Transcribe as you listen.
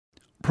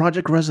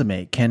Project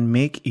Resume can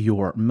make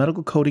your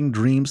medical coding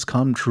dreams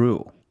come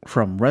true.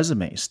 From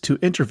resumes to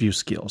interview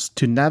skills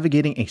to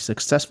navigating a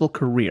successful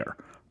career,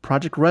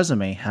 Project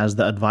Resume has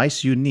the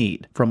advice you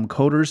need from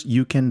coders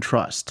you can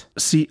trust.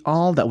 See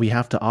all that we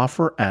have to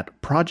offer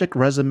at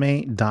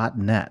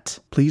projectresume.net.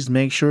 Please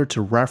make sure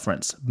to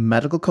reference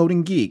Medical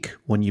Coding Geek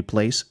when you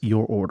place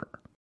your order.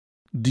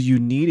 Do you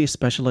need a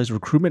specialized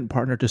recruitment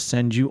partner to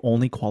send you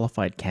only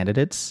qualified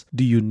candidates?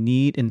 Do you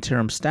need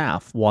interim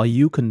staff while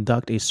you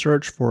conduct a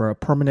search for a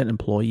permanent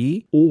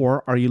employee?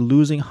 Or are you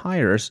losing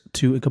hires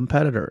to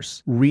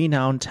competitors?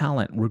 Renowned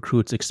Talent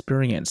recruits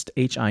experienced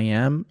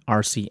HIM,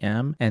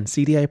 RCM, and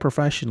CDI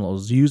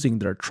professionals using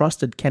their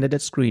trusted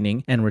candidate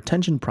screening and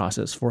retention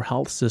process for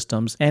health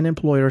systems and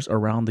employers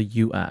around the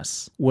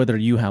U.S. Whether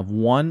you have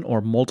one or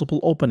multiple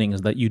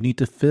openings that you need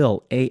to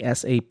fill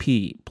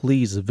ASAP,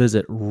 please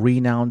visit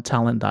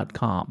renownedtalent.com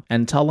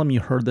and tell them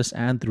you heard this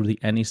ad through the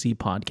NEC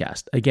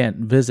podcast. Again,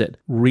 visit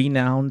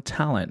Renowned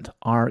Talent,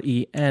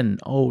 RENOWN,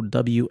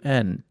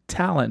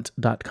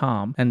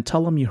 talent.com, and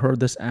tell them you heard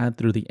this ad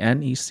through the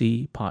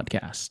NEC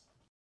podcast.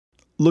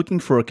 Looking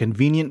for a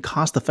convenient,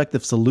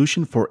 cost-effective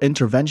solution for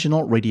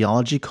interventional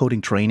radiology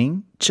coding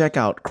training? Check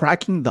out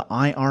Cracking the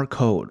IR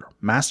Code,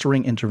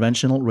 Mastering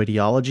Interventional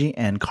Radiology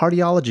and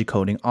Cardiology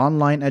Coding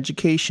Online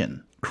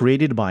Education,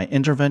 created by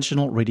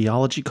interventional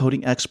radiology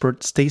coding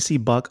expert Stacy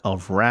Buck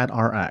of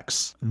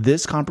RadRx.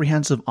 This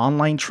comprehensive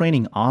online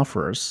training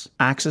offers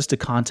access to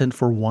content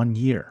for 1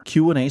 year,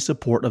 Q&A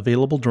support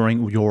available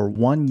during your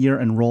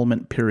 1-year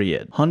enrollment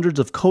period, hundreds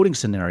of coding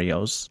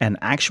scenarios, and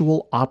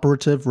actual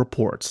operative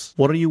reports.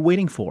 What are you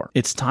waiting for?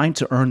 It's time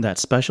to earn that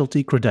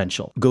specialty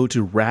credential. Go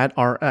to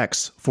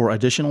RadRx for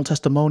additional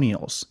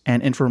testimonials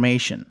and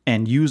information,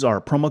 and use our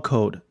promo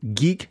code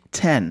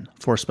GEEK10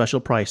 for special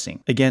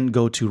pricing. Again,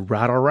 go to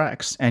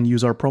RadRx and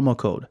use our promo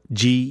code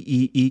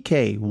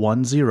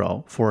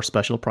GEEK10 for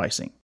special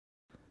pricing.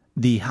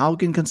 The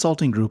Haugen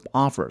Consulting Group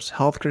offers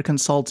healthcare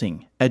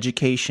consulting,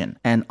 education,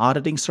 and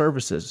auditing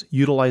services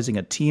utilizing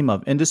a team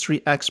of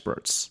industry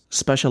experts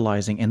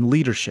specializing in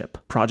leadership,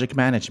 project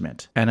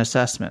management, and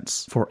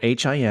assessments for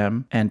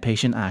HIM and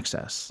patient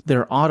access.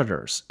 Their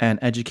auditors and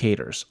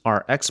educators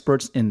are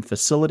experts in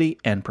facility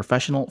and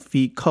professional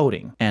fee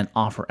coding and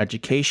offer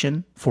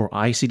education for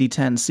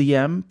ICD-10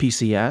 CM,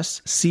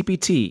 PCS,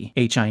 CPT,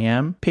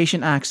 HIM,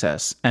 patient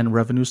access, and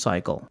revenue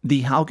cycle.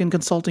 The Haugen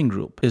Consulting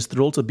Group is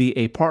thrilled to be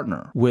a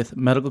partner with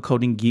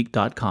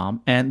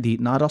medicalcodinggeek.com and the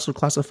Not Also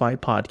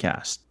Classified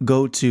podcast.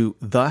 Go to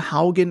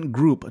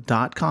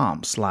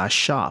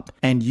thehaugengroup.com/shop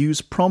and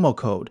use promo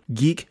code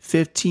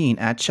GEEK15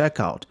 at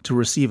checkout to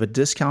receive a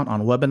discount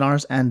on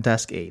webinars and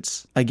desk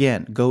aids.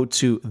 Again, go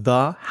to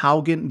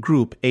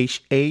thehaugengroup,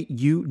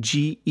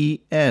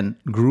 HAUGEN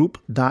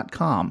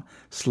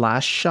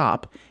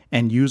group.com/shop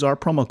and use our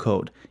promo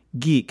code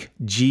GEEK,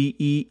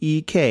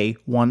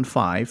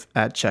 GEEK15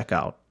 at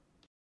checkout.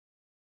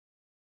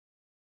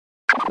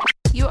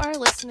 You are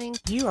listening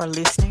to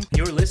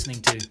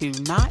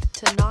Not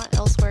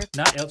Elsewhere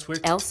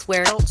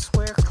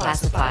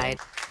Classified.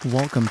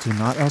 Welcome to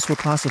Not Elsewhere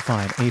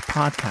Classified, a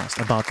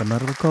podcast about the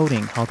medical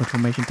coding, health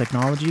information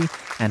technology,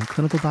 and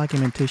clinical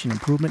documentation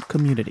improvement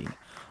community.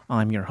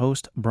 I'm your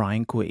host,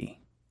 Brian Kui.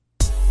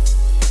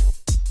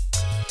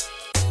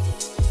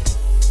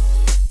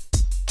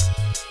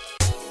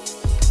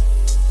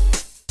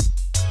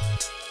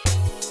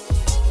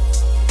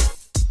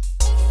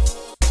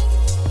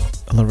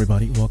 Hello,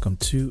 everybody. Welcome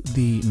to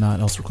the Not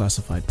Elsewhere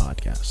Classified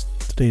podcast.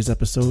 Today's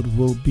episode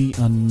will be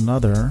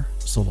another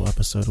solo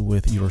episode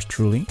with yours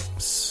truly.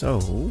 So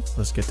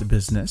let's get to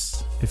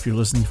business. If you're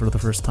listening for the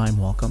first time,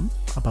 welcome.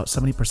 About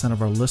 70%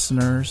 of our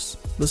listeners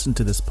listen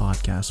to this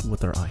podcast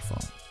with their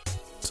iPhone.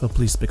 So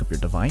please pick up your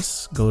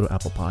device, go to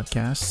Apple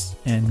Podcasts,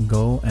 and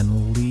go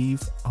and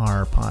leave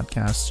our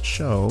podcast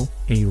show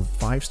a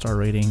 5-star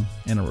rating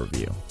and a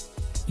review.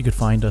 You could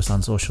find us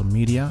on social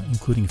media,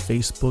 including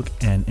Facebook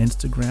and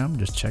Instagram.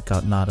 Just check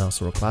out Not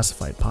Elsewhere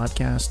Classified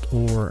Podcast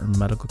or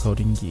Medical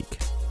Coding Geek.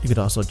 You could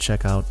also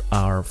check out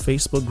our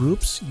Facebook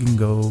groups. You can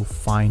go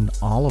find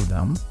all of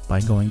them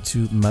by going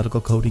to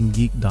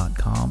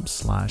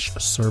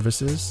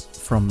medicalcodinggeek.com/services.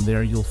 From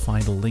there, you'll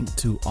find a link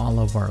to all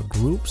of our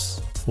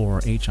groups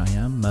for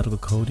HIM, medical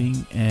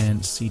coding,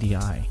 and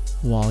CDI.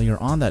 While you're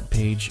on that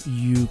page,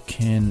 you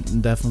can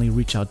definitely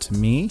reach out to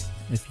me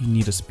if you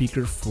need a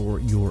speaker for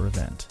your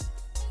event.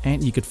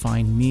 And you could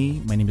find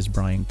me, my name is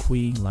Brian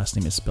Kui, last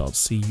name is spelled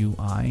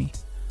C-U-I,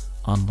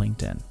 on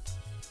LinkedIn.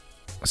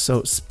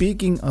 So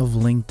speaking of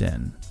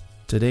LinkedIn,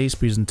 today's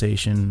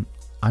presentation,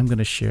 I'm going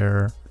to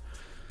share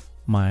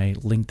my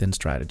LinkedIn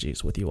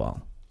strategies with you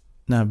all.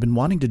 Now, I've been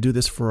wanting to do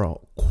this for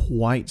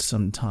quite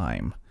some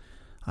time.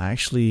 I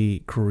actually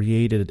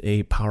created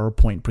a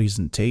PowerPoint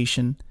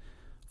presentation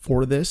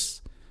for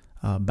this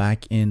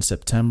back in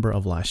September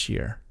of last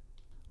year.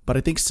 But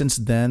I think since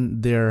then,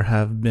 there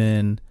have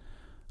been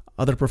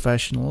other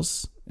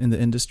professionals in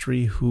the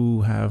industry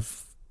who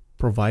have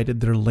provided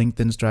their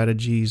LinkedIn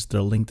strategies,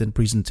 their LinkedIn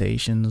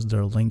presentations,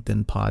 their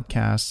LinkedIn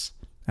podcasts.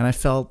 And I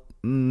felt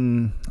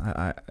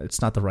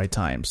it's not the right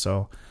time.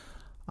 So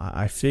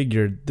I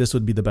figured this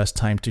would be the best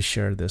time to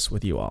share this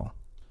with you all.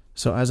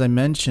 So as I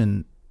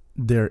mentioned,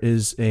 there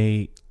is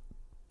a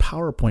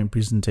PowerPoint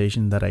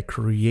presentation that I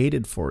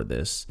created for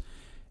this,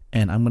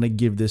 and I'm going to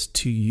give this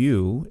to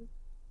you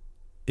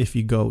if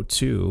you go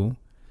to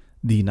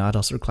the Not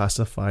Hustler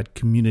Classified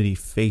Community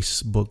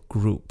Facebook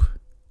group.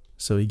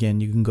 So again,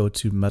 you can go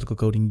to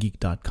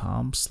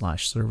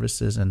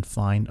medicalcodinggeek.com/services and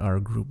find our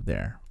group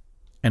there.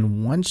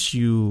 And once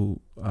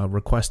you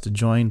request to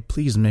join,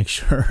 please make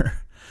sure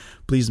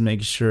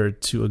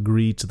to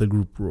agree to the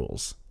group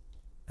rules.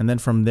 And then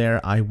from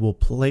there, I will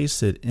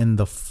place it in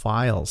the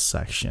files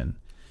section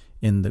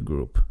in the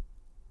group.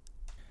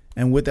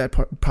 And with that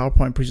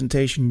PowerPoint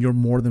presentation, you're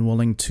more than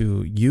willing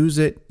to use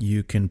it.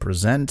 You can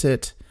present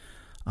it.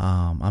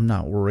 I'm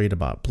not worried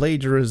about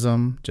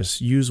plagiarism.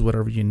 Just use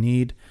whatever you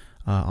need.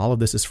 All of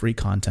this is free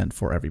content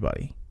for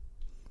everybody.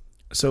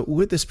 So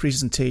with this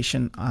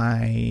presentation,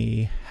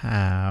 I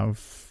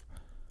have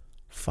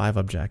 5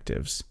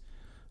 objectives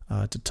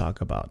to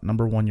talk about.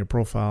 Number 1, your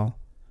profile.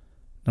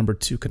 Number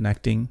 2,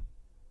 connecting.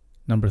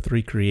 Number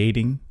 3,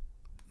 creating.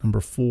 Number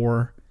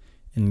 4,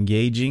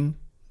 engaging.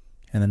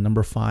 And then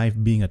number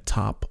 5, being a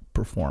top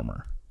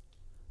performer.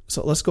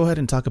 So let's go ahead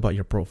and talk about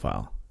your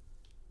profile.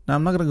 Now,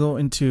 I'm not going to go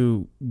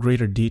into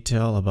greater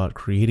detail about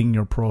creating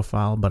your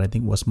profile, but I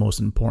think what's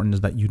most important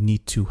is that you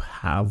need to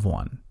have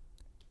one.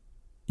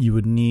 You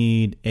would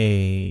need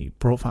a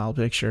profile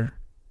picture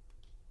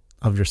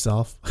of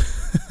yourself,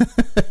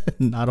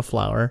 not a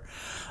flower,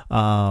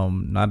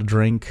 not a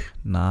drink,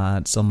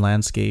 not some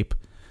landscape,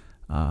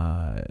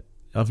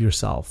 of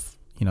yourself.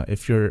 You know,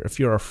 if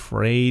you're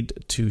afraid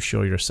to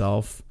show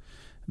yourself,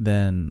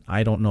 then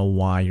I don't know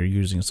why you're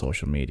using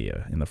social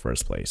media in the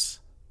first place.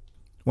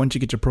 Once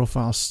you get your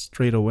profile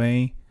straight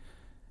away,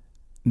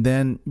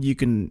 then you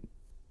can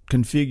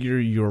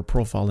configure your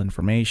profile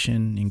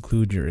information,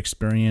 include your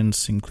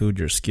experience, include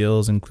your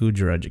skills, include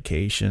your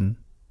education.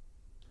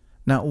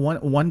 Now,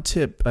 one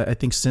tip, I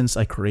think since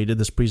I created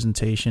this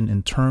presentation,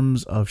 in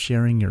terms of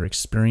sharing your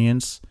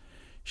experience,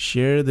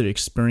 share the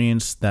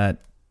experience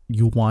that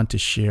you want to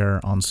share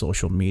on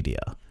social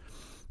media.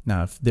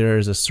 Now, if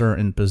there's a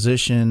certain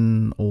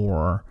position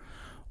or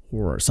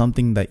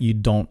something that you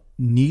don't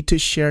need to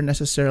share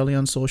necessarily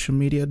on social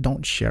media,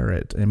 don't share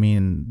it. I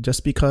mean,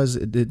 just because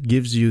it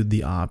gives you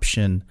the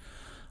option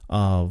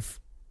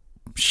of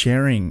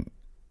sharing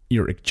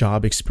your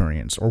job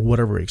experience or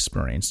whatever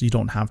experience, you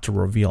don't have to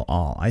reveal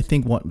all. I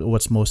think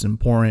what's most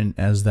important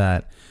is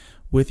that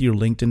with your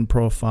LinkedIn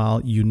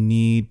profile, you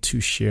need to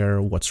share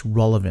what's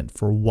relevant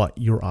for what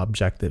your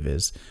objective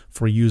is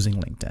for using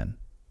LinkedIn.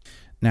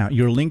 Now,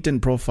 your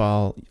LinkedIn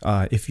profile,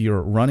 if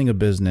you're running a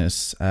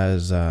business,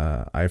 as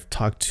I've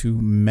talked to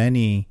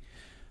many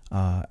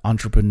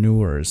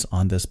entrepreneurs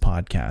on this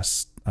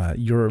podcast,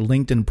 your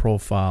LinkedIn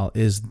profile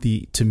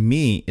to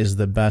me is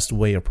the best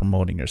way of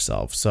promoting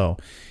yourself. So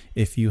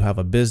if you have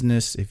a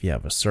business, if you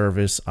have a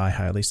service, I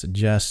highly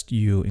suggest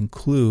you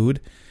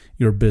include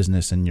your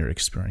business and your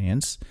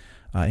experience,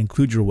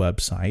 include your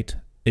website.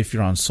 If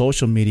you're on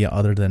social media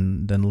other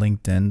than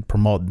LinkedIn,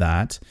 promote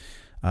that.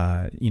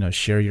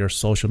 Share your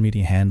social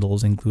media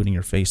handles, including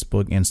your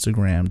Facebook,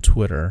 Instagram,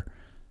 Twitter.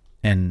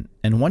 And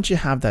once you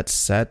have that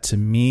set, to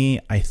me,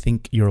 I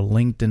think your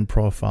LinkedIn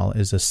profile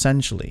is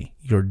essentially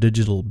your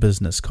digital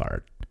business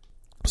card.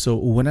 So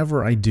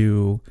whenever I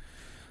do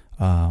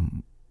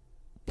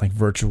like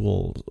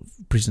virtual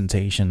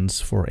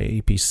presentations for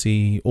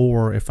AAPC,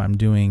 or if I'm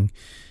doing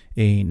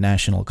a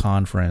national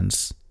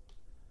conference,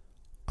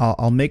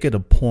 I'll make it a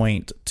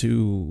point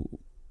to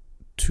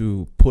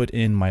put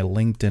in my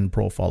LinkedIn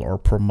profile or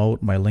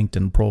promote my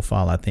LinkedIn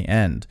profile at the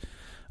end,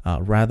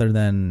 rather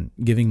than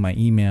giving my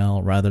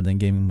email, rather than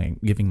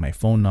giving my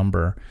phone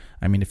number.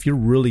 I mean, if you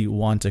really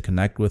want to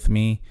connect with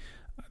me,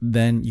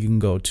 then you can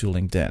go to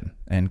LinkedIn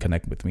and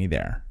connect with me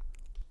there.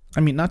 I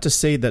mean, not to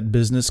say that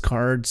business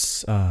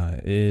cards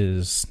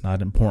is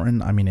not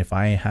important. I mean, if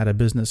I had a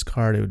business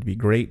card, it would be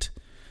great.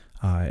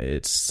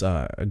 It's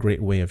a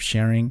great way of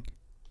sharing.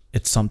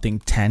 It's something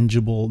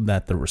tangible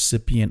that the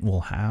recipient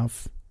will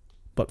have.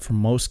 But for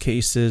most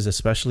cases,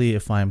 especially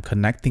if I'm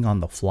connecting on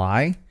the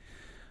fly,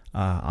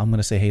 I'm going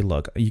to say, hey,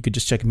 look, you could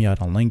just check me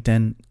out on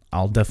LinkedIn.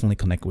 I'll definitely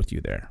connect with you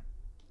there.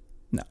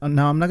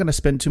 Now, I'm not going to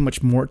spend too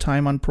much more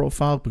time on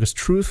profile because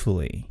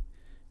truthfully,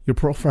 your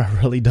profile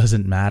really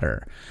doesn't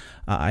matter.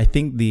 I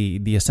think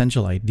the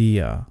essential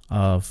idea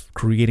of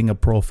creating a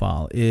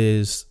profile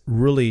is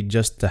really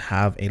just to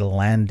have a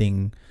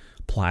landing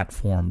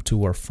platform to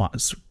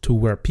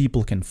where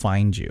people can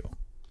find you.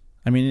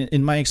 I mean,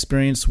 in my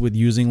experience with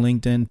using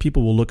LinkedIn,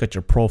 people will look at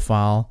your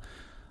profile,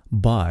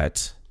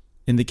 but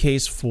in the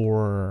case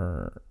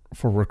for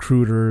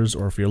recruiters,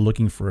 or if you're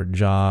looking for a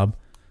job,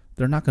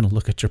 they're not going to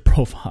look at your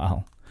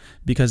profile,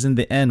 because in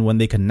the end, when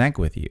they connect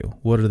with you,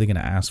 what are they going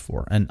to ask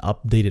for? An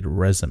updated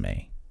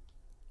resume.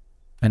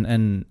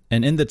 And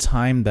in the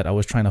time that I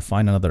was trying to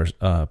find another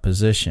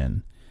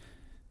position,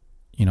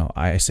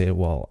 I say,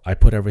 well, I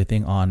put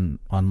everything on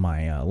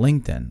my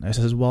LinkedIn. I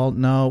says, well,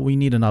 no, we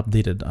need an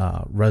updated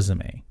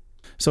resume.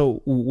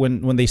 So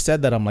when they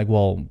said that, I'm like,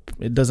 well,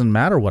 it doesn't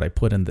matter what I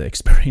put in the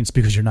experience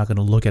because you're not going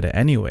to look at it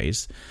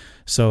anyways.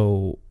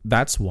 So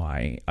that's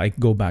why I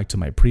go back to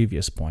my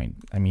previous point.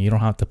 I mean, you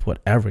don't have to put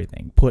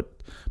everything. Put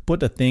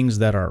the things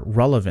that are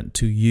relevant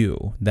to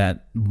you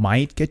that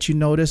might get you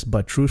noticed,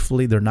 but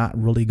truthfully, they're not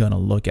really going to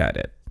look at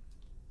it.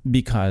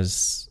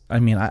 Because, I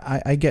mean,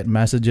 I get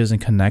messages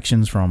and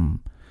connections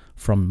from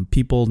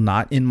people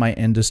not in my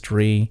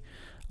industry,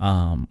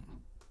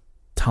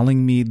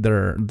 telling me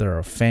they're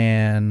a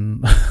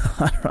fan,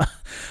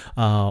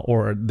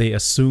 or they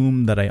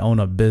assume that I own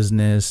a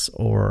business,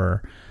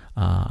 or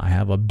I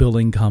have a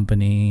billing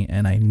company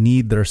and I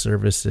need their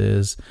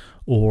services,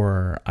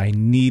 or I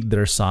need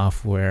their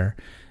software.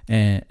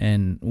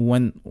 And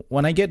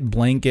when I get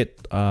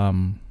blanket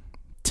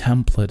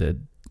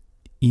templated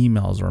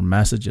emails or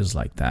messages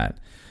like that,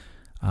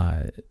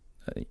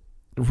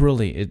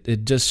 really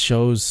it just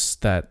shows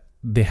that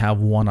they have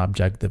one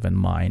objective in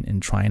mind in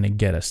trying to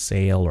get a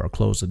sale or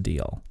close a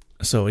deal.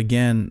 So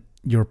again,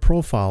 your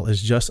profile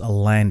is just a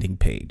landing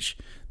page.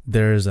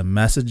 There's a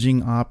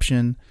messaging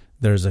option,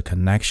 there's a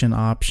connection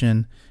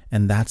option,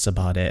 and that's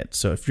about it.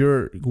 So if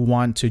you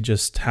want to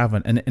just have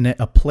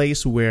a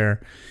place where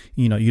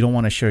you don't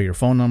want to share your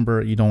phone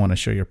number, you don't want to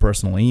share your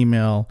personal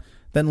email,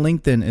 then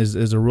LinkedIn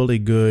is a really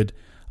good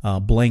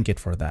blanket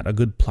for that, a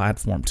good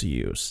platform to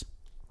use.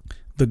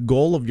 The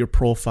goal of your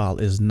profile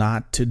is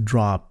not to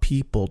draw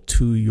people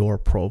to your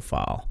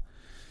profile.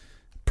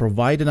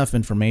 Provide enough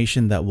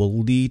information that will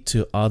lead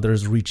to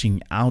others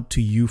reaching out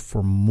to you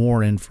for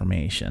more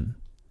information.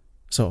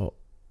 So,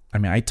 I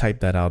mean, I typed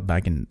that out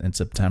back in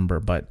September,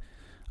 but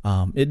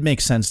it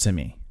makes sense to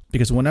me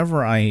because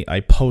whenever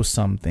I post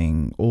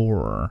something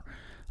or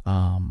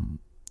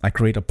I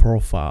create a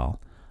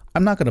profile,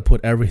 I'm not going to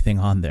put everything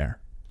on there,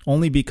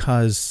 only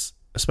because,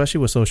 especially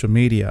with social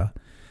media,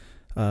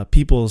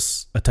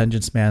 people's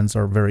attention spans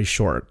are very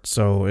short.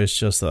 So it's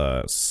just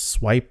a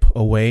swipe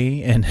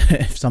away, and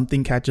if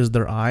something catches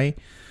their eye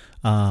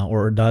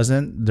or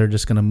doesn't, they're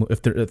just gonna move.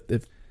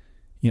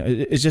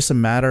 It's just a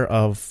matter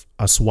of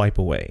a swipe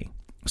away.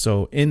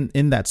 So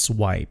in that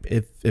swipe,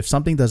 if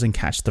something doesn't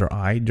catch their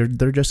eye,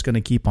 they're just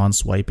gonna keep on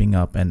swiping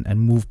up and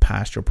move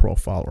past your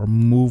profile, or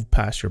move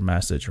past your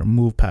message, or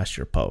move past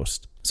your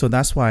post. So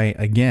that's why,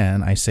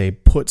 again, I say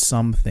put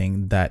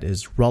something that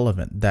is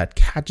relevant, that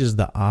catches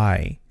the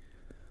eye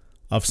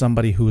of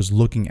somebody who is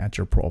looking at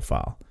your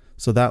profile.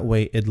 So that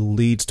way it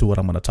leads to what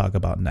I'm going to talk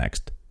about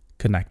next,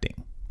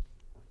 connecting.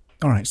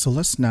 All right, so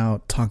let's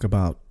now talk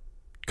about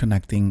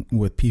connecting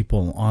with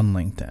people on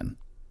LinkedIn.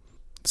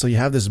 So you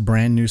have this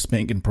brand new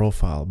spanking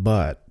profile,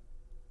 but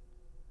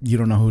you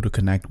don't know who to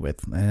connect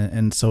with.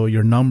 And so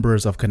your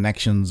numbers of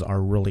connections are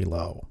really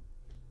low.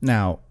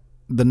 Now,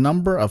 the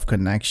number of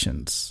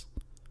connections,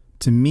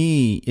 to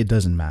me, it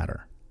doesn't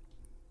matter.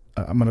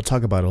 I'm going to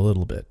talk about it a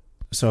little bit.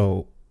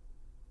 So,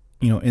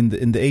 in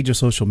the age of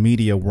social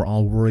media, we're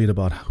all worried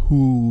about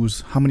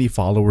how many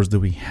followers do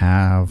we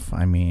have.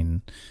 I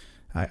mean,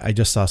 I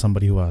just saw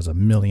somebody who has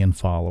 1 million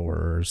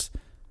followers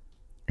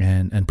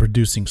and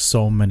producing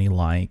so many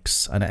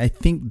likes. And I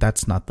think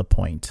that's not the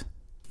point.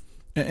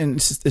 And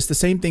it's the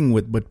same thing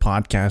with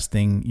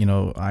podcasting.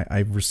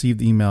 I've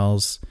received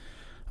emails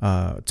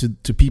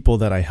to people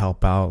that I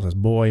help out. As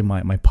boy,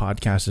 my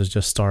podcast is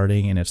just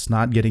starting and it's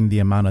not getting the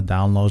amount of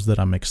downloads that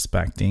I'm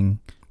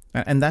expecting.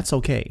 And that's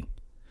okay.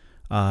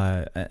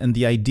 And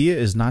the idea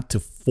is not to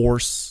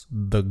force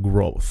the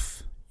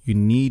growth. You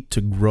need to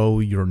grow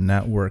your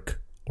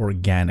network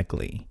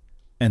organically.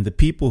 And the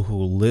people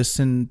who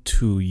listen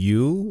to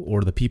you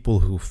or the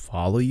people who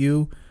follow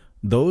you,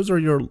 that's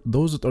your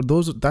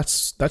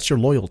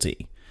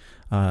loyalty.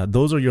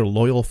 Those are your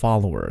loyal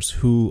followers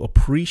who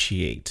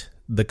appreciate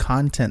the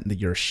content that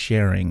you're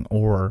sharing,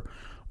 or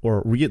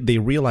they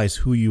realize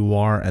who you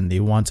are and they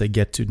want to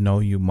get to know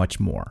you much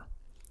more.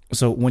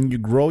 So when you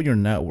grow your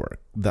network,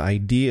 the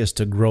idea is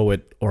to grow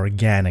it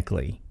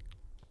organically.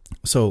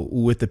 So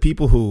with the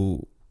people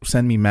who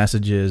send me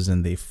messages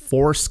and they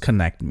force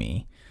connect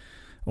me,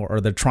 or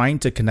they're trying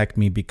to connect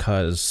me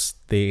because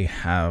they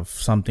have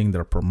something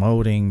they're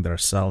promoting, they're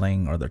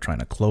selling, or they're trying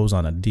to close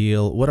on a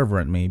deal, whatever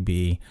it may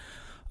be,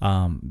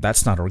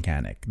 that's not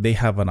organic. They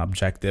have an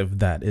objective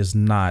that is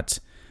not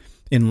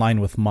in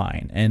line with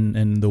mine.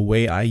 And the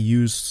way I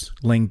use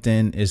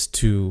LinkedIn is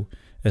to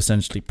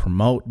essentially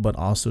promote, but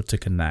also to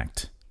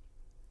connect,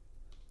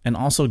 and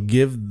also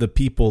give the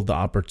people the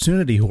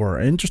opportunity who are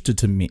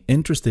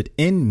interested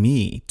in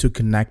me to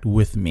connect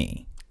with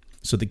me.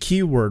 So the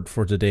key word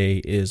for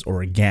today is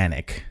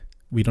organic.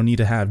 We don't need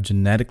to have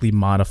genetically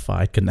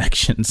modified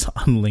connections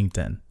on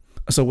LinkedIn.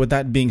 So with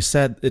that being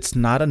said, it's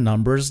not a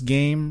numbers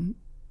game.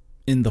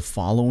 In the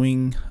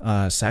following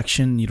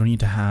section, you don't need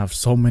to have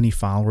so many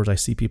followers. I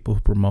see people who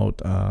promote,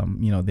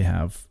 they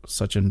have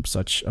such and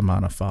such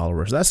amount of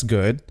followers. That's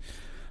good.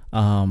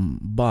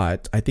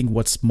 But I think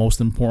what's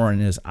most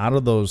important is, out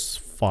of those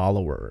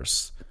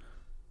followers,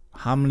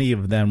 how many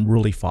of them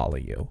really follow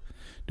you?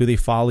 Do they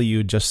follow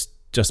you just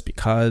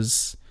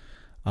because,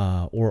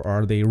 or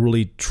are they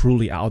really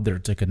truly out there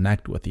to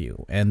connect with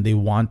you, and they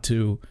want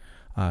to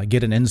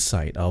get an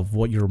insight of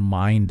what your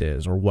mind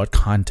is or what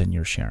content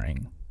you're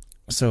sharing.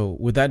 So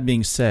with that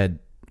being said,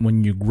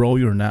 when you grow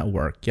your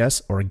network,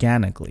 yes,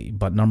 organically,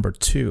 but number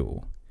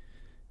two,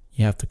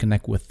 you have to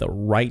connect with the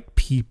right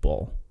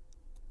people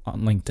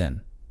on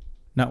LinkedIn.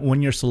 Now,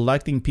 when you're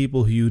selecting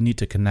people who you need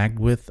to connect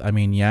with,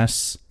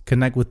 yes,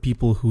 connect with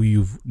people who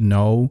you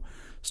know,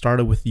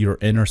 started with your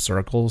inner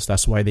circles.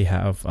 That's why they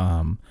have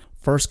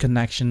first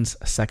connections,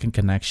 second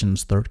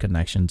connections, third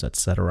connections,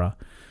 etc.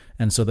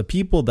 And so the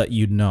people that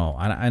you know,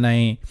 and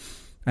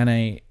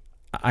I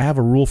have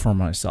a rule for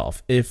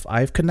myself. If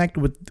I've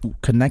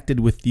connected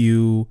with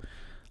you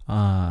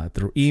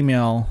through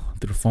email,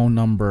 through phone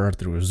number,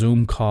 through a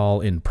Zoom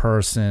call, in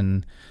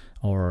person,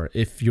 or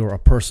if you're a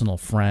personal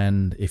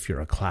friend, if you're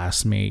a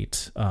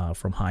classmate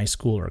from high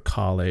school or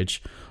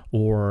college,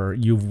 or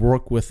you've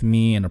worked with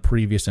me in a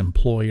previous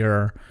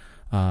employer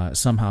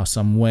somehow,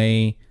 some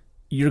way,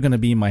 you're going to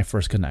be my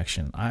first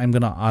connection. I'm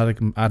going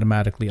to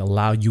automatically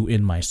allow you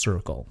in my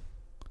circle.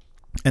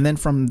 And then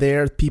from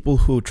there, people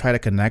who try to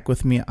connect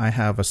with me, I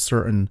have a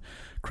certain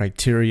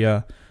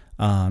criteria.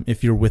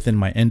 If you're within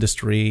my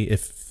industry,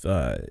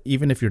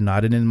 even if you're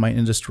not in my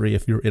industry,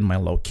 if you're in my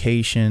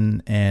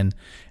location, and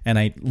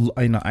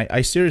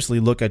I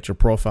seriously look at your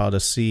profile to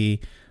see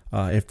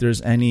if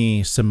there's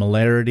any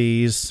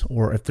similarities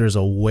or if there's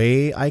a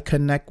way I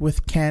can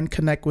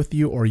connect with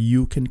you or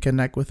you can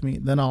connect with me,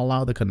 then I'll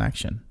allow the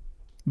connection.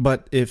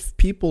 But if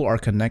people are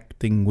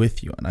connecting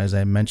with you, and as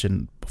I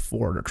mentioned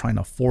before, they're trying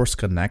to force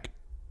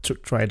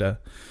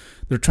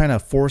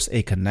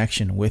a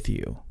connection with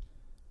you.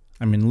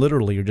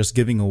 Literally, you're just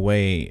giving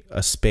away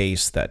a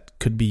space that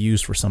could be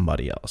used for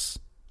somebody else.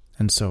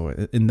 And so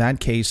in that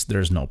case,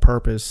 there's no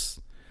purpose.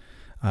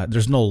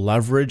 There's no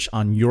leverage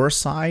on your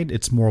side.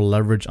 It's more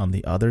leverage on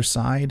the other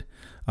side,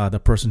 the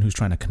person who's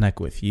trying to connect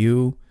with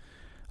you.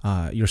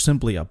 You're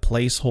simply a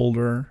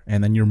placeholder,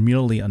 and then you're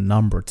merely a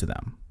number to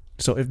them.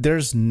 So if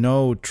there's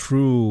no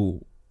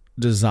true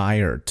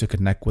desire to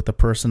connect with a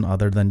person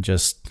other than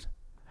just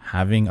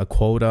having a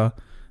quota,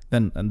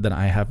 then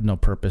I have no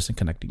purpose in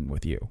connecting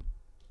with you.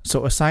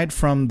 So aside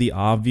from the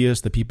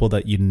obvious, the people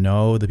that you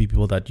know, the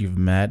people that you've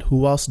met,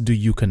 who else do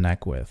you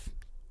connect with?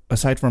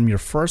 Aside from your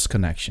first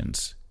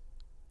connections,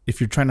 if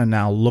you're trying to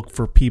now look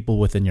for people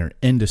within your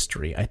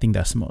industry, I think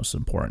that's most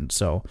important.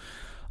 So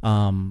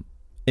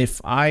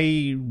if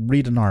I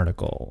read an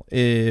article,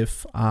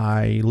 if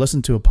I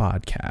listen to a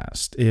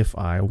podcast, if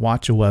I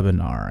watch a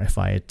webinar, if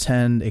I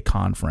attend a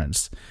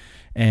conference,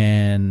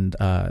 and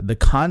the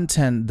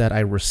content that I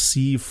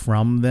receive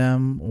from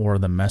them or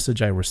the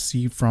message I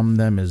receive from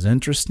them is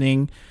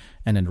interesting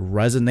and it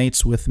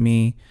resonates with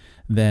me,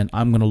 then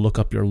I'm going to look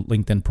up your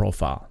LinkedIn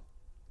profile.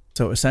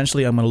 So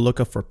essentially, I'm going to look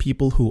up for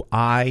people who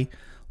I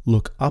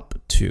look up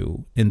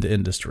to in the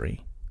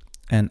industry.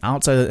 And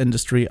outside of the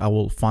industry, I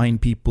will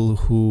find people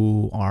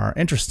who are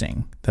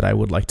interesting that I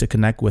would like to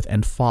connect with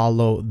and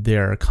follow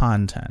their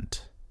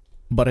content.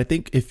 But I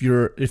think if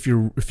you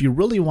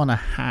really want to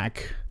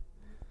hack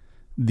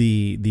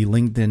the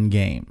LinkedIn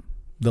game,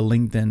 the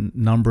LinkedIn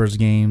numbers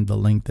game, the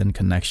LinkedIn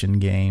connection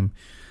game,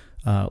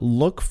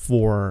 look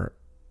for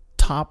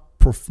top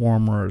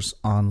performers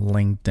on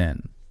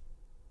LinkedIn.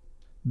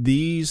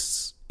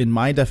 These, in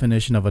my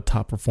definition of a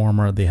top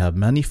performer, they have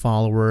many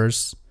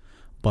followers,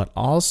 but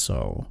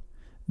also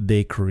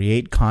they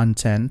create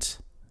content,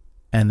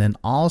 and then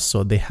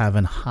also they have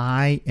a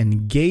high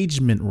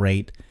engagement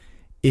rate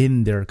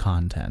in their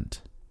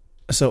content.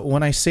 So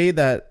when I say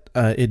that,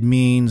 it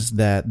means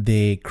that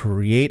they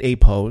create a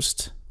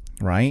post,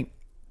 right?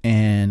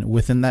 And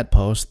within that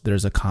post,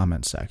 there's a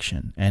comment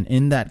section. And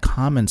in that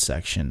comment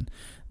section,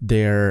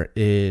 there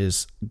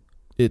is,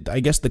 I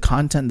guess, the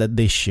content that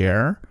they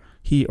share,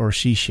 he or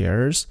she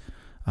shares,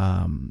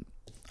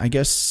 I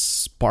guess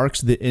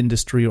sparks the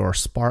industry or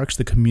sparks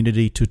the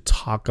community to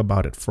talk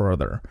about it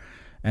further.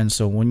 And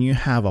so when you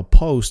have a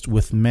post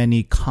with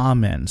many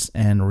comments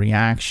and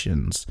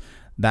reactions,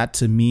 that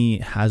to me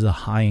has a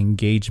high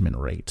engagement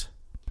rate.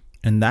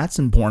 And that's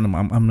important.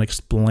 I'm going to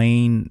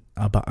explain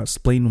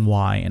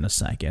why in a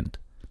second.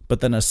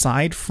 But then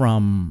aside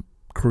from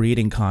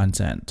creating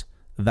content,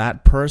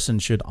 that person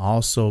should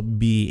also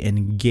be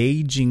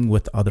engaging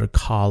with other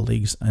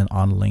colleagues and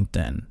on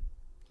LinkedIn.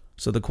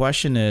 So the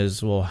question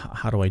is, well,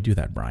 how do I do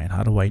that, Brian?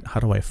 How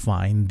do I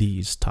find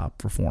these top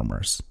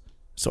performers?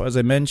 So as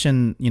I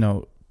mentioned,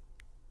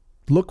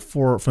 look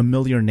for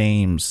familiar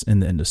names in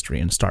the industry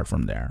and start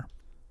from there.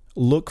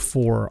 Look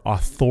for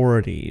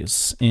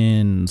authorities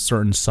in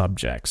certain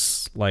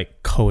subjects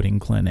like coding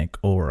clinic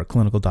or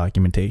clinical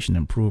documentation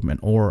improvement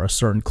or a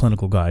certain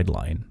clinical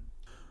guideline.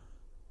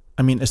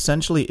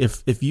 Essentially,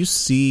 if you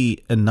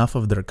see enough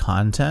of their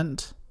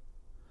content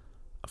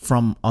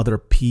from other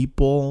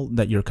people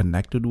that you're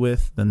connected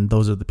with, then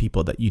those are the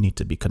people that you need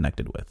to be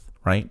connected with,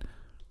 right?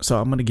 So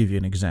I'm going to give you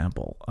an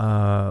example.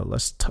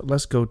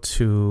 Let's go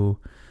to...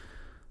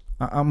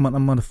 I'm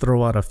going to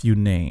throw out a few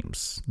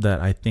names that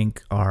I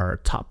think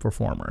are top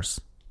performers.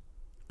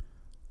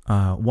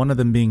 One of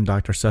them being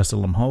Dr.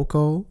 Cecil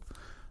Mhoko.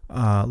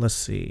 Let's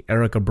see,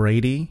 Erica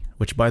Brady,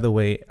 which, by the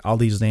way, all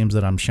these names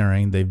that I'm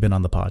sharing, they've been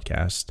on the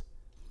podcast.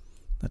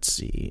 Let's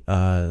see,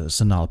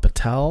 Sanal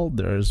Patel,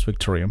 there's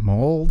Victoria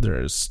Mole,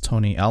 there's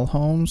Tony L.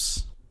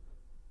 Holmes,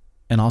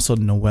 and also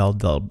Noel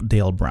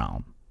Dale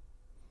Brown.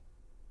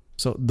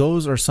 So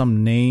those are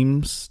some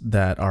names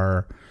that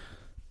are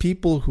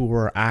people who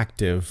are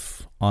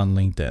active on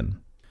LinkedIn.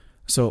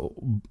 So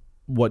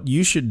what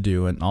you should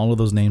do, and all of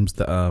those names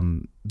that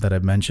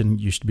I've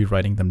mentioned, you should be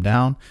writing them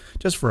down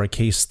just for a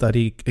case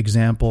study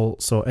example.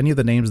 So any of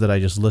the names that I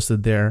just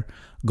listed there,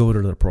 go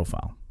to their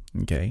profile,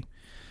 okay?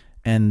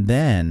 And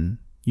then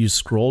you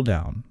scroll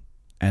down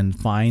and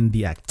find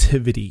the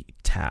activity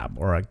tab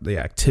or the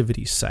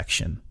activity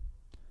section.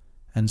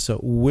 And so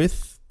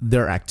with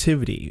their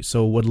activity,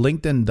 so what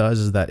LinkedIn does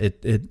is that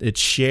it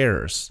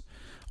shares,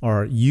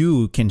 or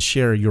you can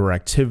share your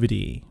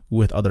activity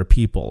with other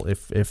people.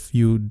 If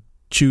you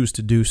choose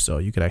to do so,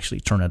 you could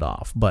actually turn it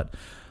off. But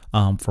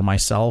for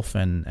myself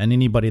and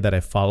anybody that I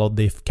followed,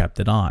 they've kept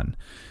it on.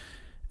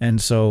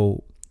 And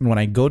so when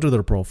I go to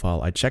their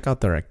profile, I check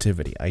out their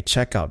activity. I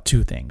check out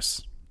two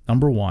things.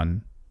 Number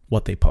one,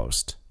 what they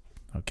post.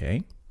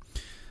 Okay.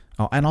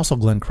 Oh, and also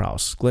Glenn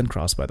Krause. Glenn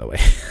Krause, by the way,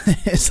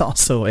 is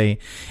also a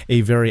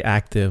very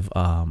active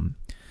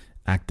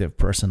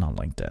person on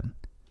LinkedIn.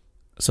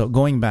 So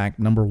going back,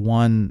 number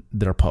one,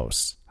 their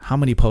posts. How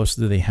many posts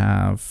do they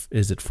have?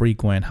 Is it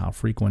frequent? How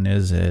frequent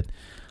is it?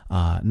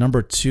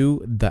 Number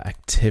two, the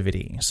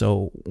activity.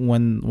 So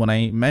when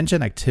I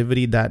mention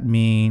activity, that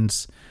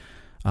means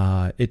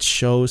it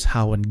shows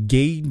how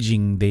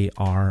engaging they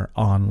are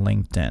on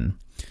LinkedIn.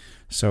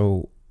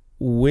 So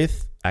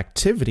with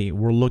activity,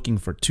 we're looking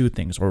for two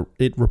things, or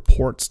it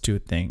reports two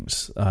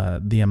things.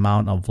 The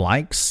amount of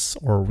likes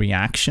or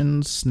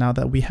reactions, now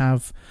that we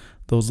have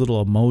those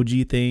little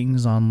emoji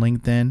things on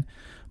LinkedIn,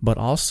 but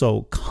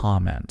also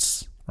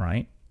comments,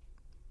 right?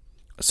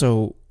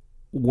 So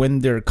when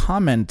they're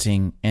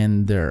commenting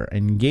and they're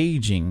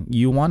engaging,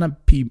 you want to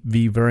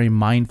be very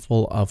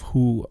mindful of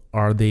who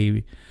are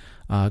they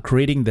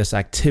creating this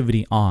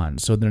activity on.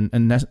 So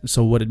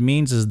what it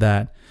means is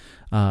that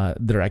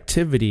their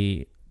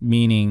activity,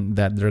 meaning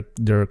that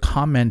they're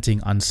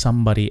commenting on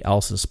somebody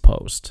else's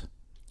post.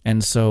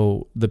 And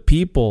so the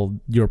people,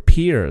 your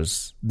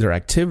peers, their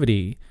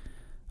activity,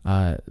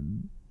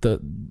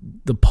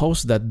 the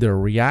posts that they're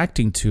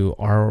reacting to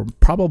are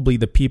probably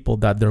the people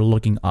that they're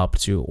looking up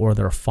to or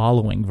they're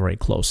following very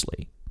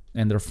closely.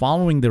 And they're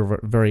following them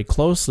very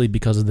closely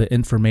because of the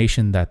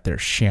information that they're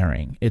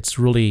sharing. It's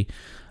really,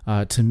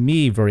 to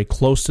me, very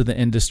close to the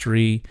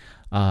industry,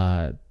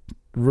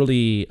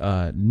 really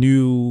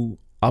new,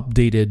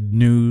 updated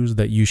news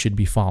that you should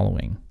be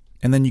following.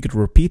 And then you could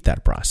repeat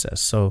that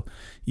process. So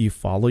you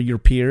follow your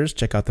peers,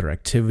 check out their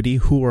activity.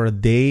 Who are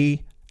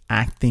they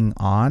acting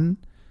on?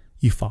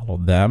 You follow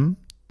them,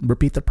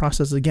 repeat the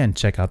process again,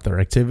 check out their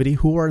activity.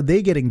 Who are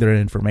they getting their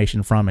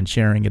information from and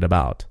sharing it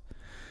about?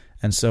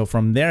 And so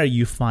from there,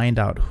 you find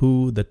out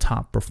who the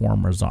top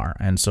performers are.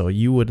 And so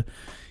you would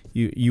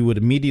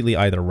immediately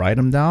either write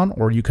them down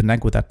or you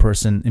connect with that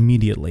person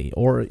immediately.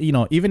 Or,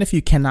 even if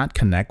you cannot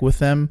connect with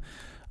them,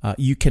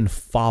 you can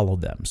follow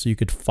them. So you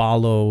could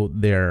follow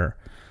their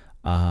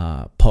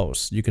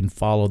posts, you can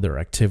follow their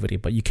activity,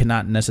 but you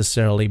cannot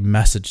necessarily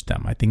message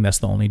them. I think that's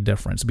the only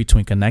difference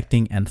between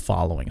connecting and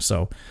following.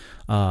 So,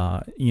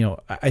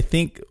 I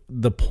think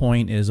the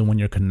point is when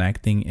you're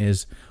connecting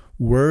is,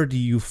 where do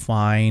you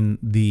find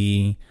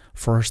the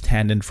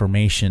firsthand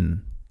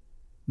information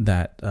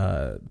that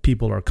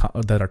people are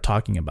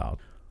talking about?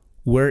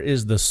 Where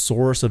is the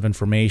source of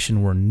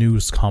information where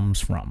news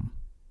comes from?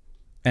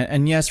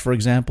 And yes, for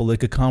example, it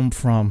could come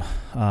from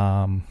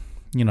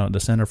the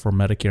Center for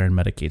Medicare and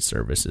Medicaid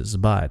Services,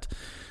 but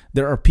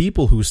there are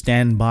people who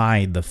stand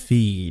by the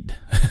feed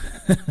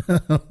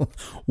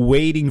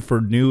waiting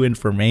for new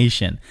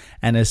information.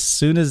 And as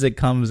soon as it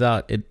comes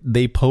out,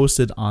 they post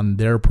it on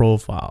their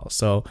profile.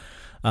 So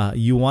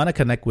you want to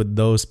connect with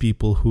those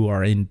people who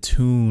are in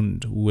tune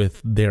with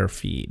their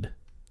feed.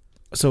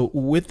 So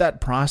with that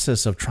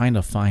process of trying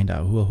to find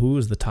out who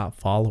is the top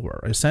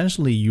follower,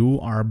 essentially you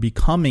are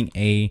becoming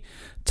a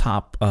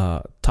top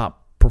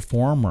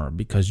performer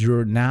because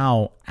you're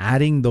now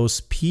adding those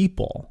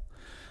people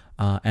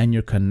and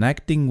you're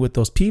connecting with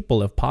those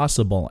people if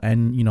possible,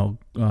 and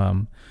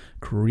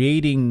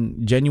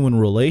creating genuine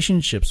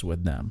relationships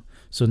with them.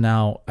 So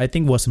now I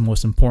think what's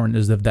most important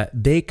is that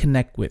they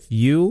connect with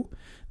you,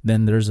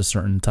 then there's a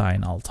certain tie,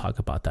 and I'll talk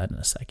about that in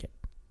a second.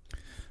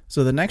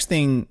 So the next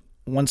thing,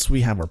 once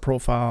we have our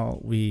profile,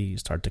 we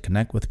start to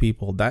connect with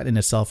people. That in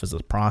itself is a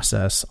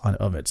process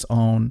of its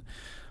own.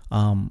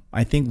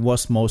 I think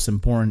what's most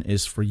important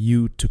is for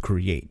you to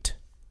create.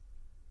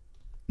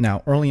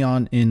 Now, early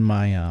on in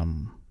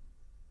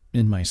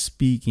my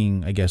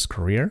speaking,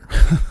 career,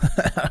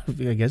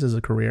 I guess as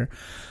a career,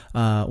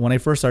 when I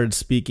first started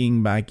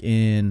speaking back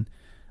in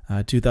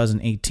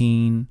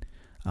 2018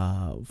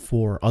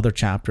 for other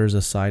chapters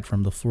aside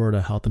from the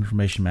Florida Health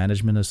Information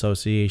Management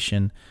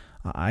Association,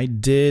 I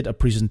did a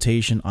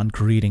presentation on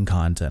creating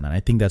content, and I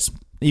think that's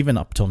even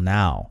up till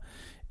now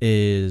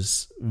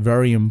is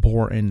very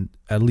important,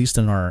 at least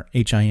in our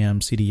HIM,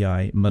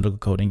 CDI, medical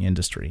coding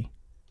industry.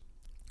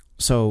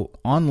 So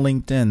on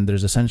LinkedIn,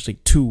 there's essentially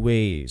two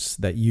ways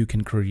that you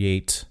can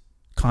create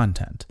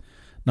content.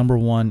 Number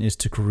one is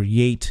to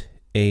create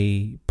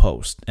a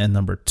post, and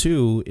number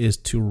two is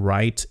to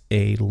write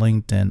a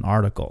LinkedIn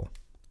article.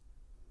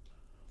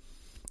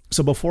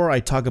 So before I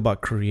talk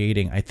about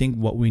creating, I think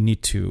what we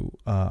need to,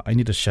 I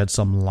need to shed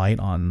some light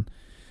on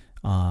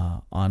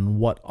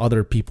what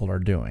other people are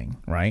doing,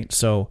 right?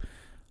 So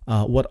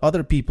what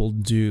other people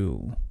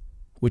do,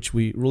 which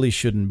we really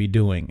shouldn't be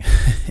doing,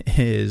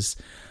 is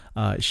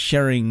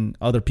sharing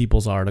other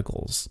people's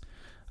articles,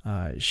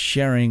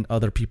 sharing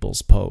other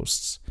people's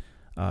posts,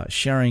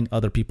 sharing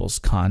other people's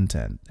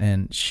content,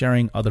 and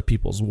sharing other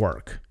people's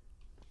work.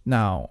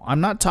 Now,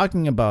 I'm not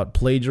talking about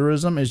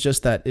plagiarism. It's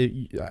just that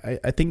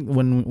I think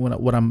when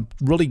what I'm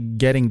really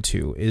getting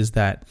to is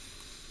that,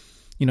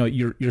 you know,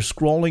 you're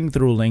scrolling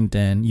through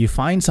LinkedIn, you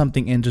find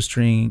something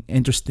interesting,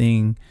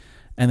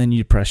 and then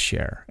you press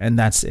share, and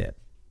that's it.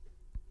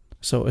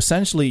 So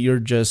essentially, you're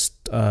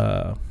just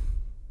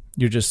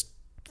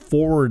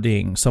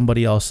forwarding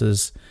somebody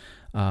else's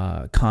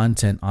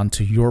content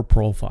onto your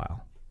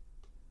profile.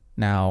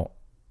 Now,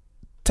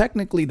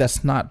 technically,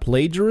 that's not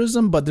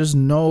plagiarism, but there's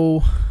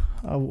no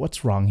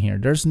what's wrong here?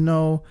 There's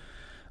no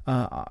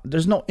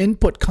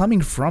input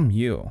coming from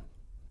you.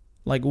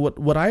 Like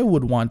what I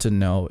would want to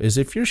know is,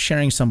 if you're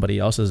sharing somebody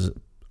else's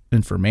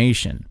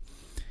information,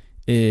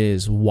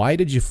 is why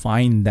did you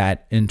find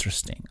that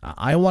interesting?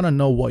 I want to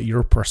know what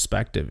your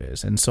perspective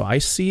is. And so I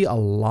see a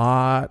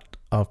lot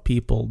of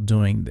people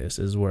doing this,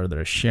 is where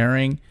they're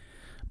sharing,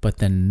 but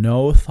then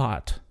no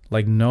thought,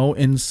 like no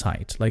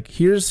insight. Like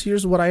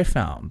here's what I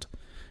found,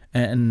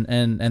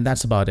 and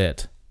that's about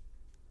it.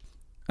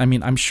 I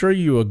mean, I'm sure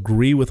you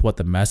agree with what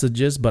the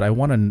message is, but I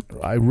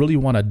really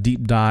want to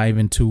deep dive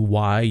into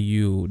why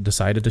you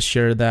decided to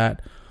share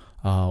that,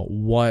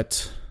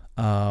 what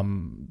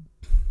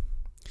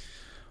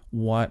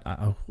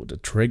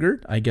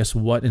triggered, I guess,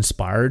 what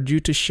inspired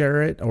you to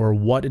share it, or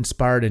what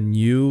inspired in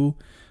you,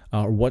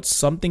 or what's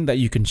something that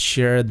you can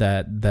share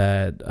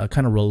that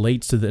kind of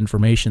relates to the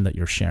information that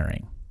you're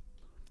sharing.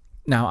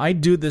 Now, I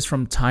do this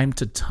from time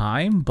to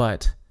time,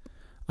 but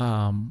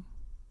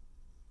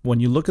when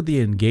you look at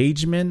the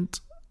engagement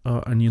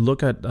and you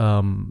look at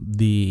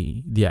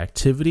the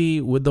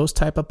activity with those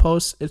type of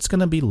posts, it's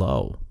going to be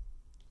low.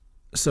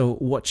 So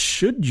what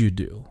should you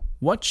do?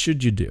 What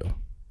should you do?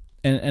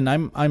 And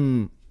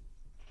I'm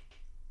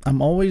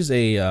always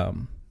a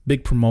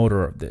big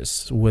promoter of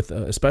this, with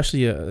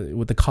especially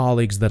with the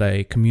colleagues that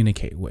I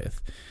communicate with.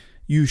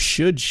 You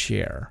should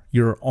share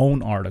your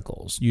own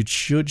articles. You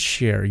should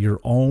share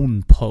your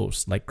own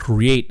posts. Like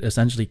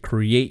essentially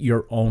create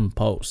your own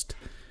post.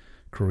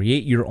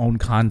 Create your own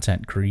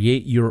content,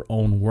 create your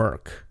own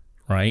work,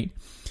 right?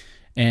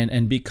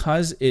 And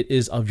because it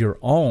is of your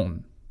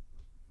own,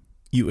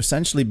 you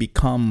essentially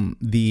become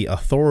the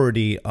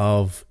authority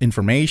of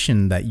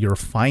information that you're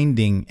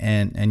finding,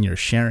 and you're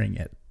sharing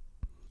it.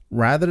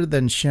 Rather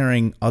than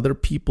sharing other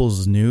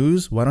people's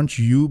news, why don't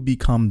you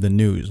become the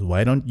news?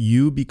 Why don't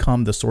you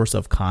become the source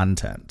of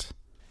content?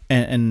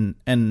 And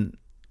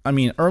I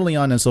mean, early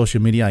on in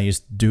social media, I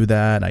used to do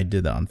that. I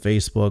did that on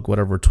Facebook,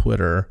 whatever,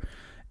 Twitter,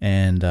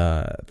 and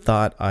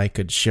thought I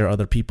could share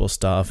other people's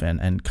stuff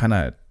and kind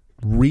of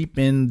reap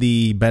in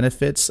the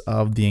benefits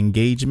of the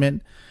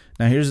engagement.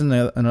 Now, here's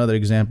another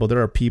example.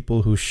 There are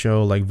people who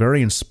show like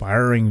very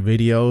inspiring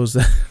videos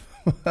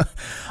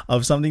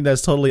of something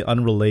that's totally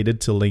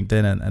unrelated to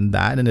LinkedIn, and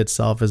that in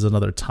itself is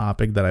another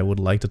topic that I would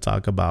like to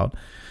talk about.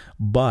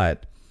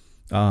 But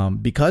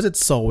because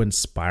it's so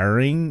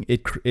inspiring,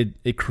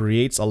 it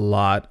creates a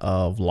lot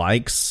of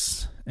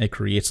likes, it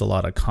creates a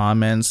lot of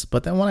comments.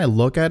 But then when I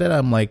look at it,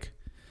 I'm like,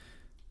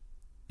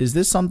 is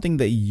this something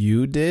that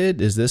you did?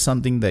 Is this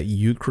something that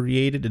you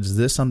created? Is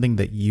this something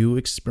that you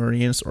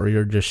experienced, or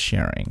you're just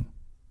sharing?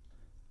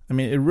 I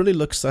mean, it really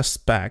looks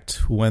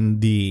suspect when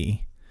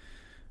the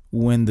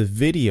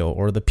video,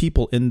 or the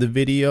people in the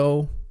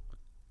video,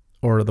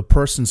 or the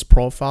person's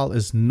profile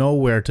is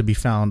nowhere to be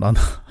found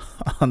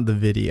on the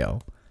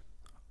video.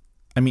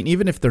 I mean,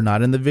 even if they're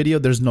not in the video,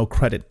 there's no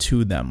credit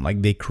to them,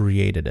 like they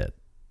created it.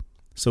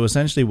 So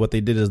essentially what they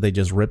did is they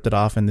just ripped it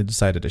off and they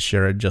decided to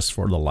share it just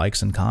for the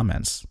likes and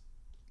comments.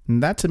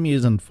 And that to me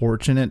is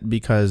unfortunate,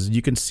 because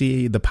you can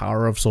see the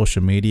power of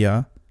social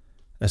media,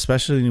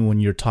 especially when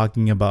you're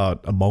talking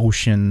about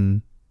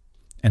emotion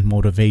and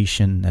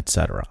motivation,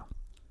 etc.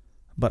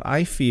 But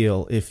I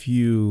feel if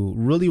you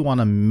really want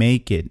to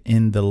make it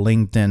in the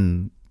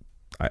LinkedIn,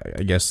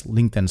 I guess,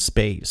 LinkedIn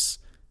space,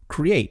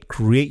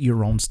 create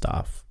your own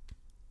stuff.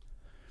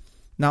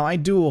 Now, I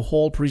do a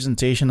whole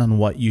presentation on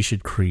what you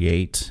should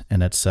create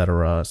and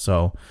etc.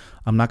 So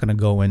I'm not going to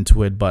go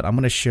into it, but I'm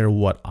going to share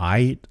what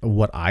I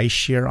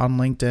share on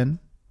LinkedIn.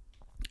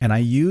 And I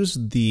use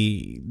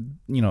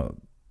to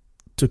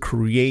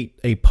create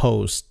a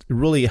post, it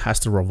really has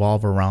to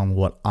revolve around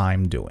what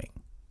I'm doing,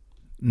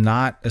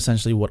 not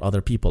essentially what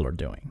other people are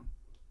doing.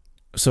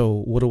 So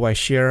what do I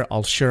share?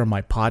 I'll share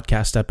my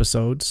podcast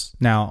episodes.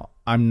 Now,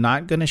 I'm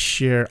not going to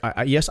share.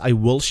 Yes, I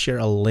will share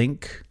a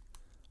link,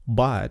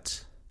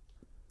 but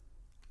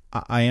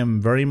I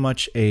am very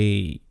much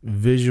a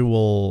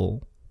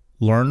visual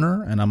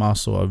learner, and I'm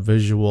also a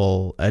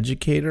visual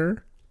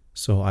educator.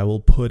 So I will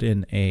put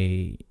in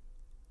a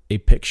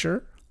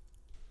picture.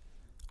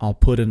 I'll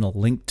put in a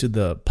link to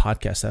the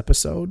podcast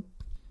episode,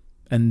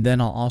 and then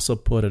I'll also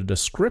put a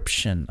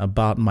description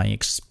about my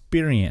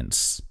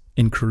experience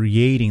in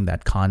creating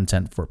that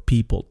content for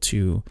people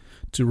to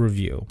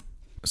review.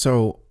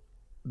 So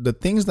the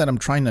things that I'm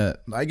trying to,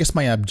 I guess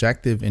my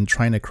objective in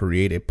trying to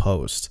create a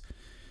post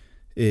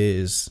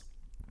is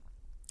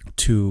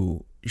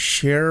to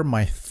share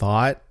my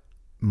thought,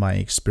 my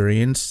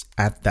experience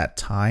at that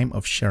time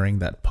of sharing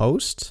that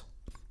post,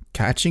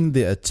 catching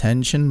the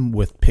attention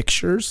with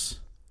pictures,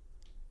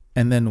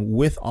 and then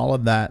with all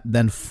of that,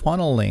 then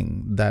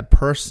funneling that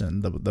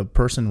person, the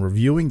person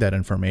reviewing that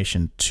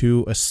information,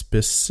 to a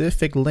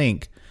specific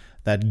link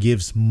that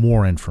gives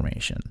more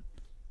information.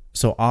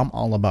 So I'm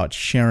all about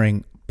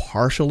sharing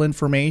partial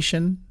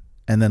information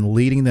and then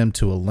leading them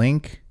to a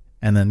link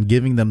and then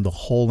giving them the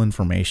whole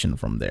information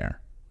from there.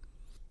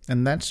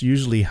 And that's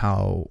usually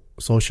how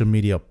social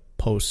media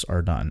posts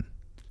are done.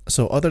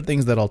 So other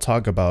things that I'll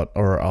talk about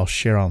or I'll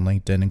share on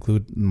LinkedIn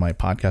include my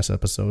podcast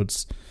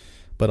episodes,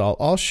 but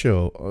I'll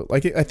show,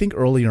 like I think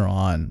earlier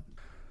on,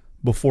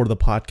 before the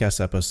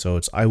podcast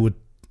episodes, I would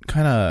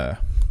kind of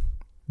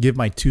give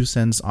my 2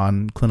 cents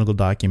on clinical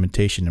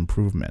documentation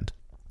improvement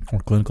or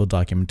clinical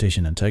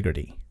documentation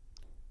integrity.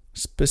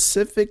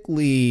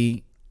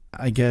 Specifically,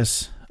 I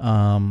guess,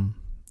 on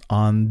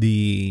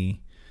the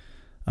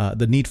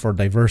need for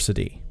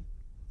diversity.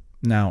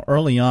 Now,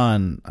 early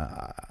on,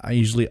 I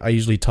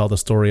usually tell the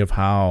story of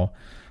how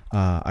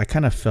I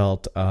kind of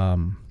felt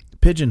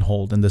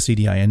pigeonholed in the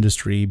CDI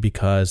industry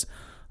because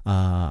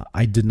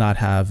I did not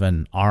have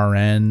an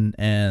RN,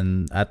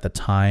 and at the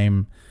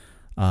time,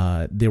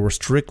 they were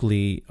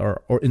strictly,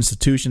 or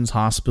institutions,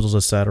 hospitals,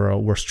 etc.,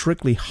 were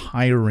strictly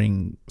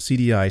hiring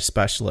CDI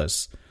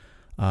specialists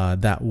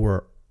that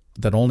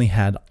only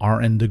had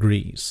RN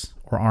degrees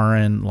or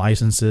RN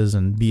licenses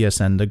and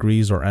BSN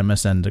degrees or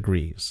MSN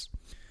degrees.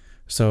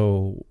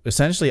 So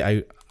essentially,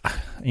 I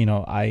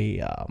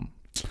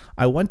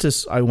went to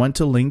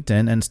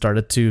LinkedIn and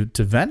started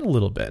to vent a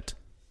little bit.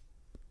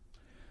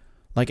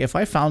 Like if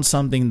I found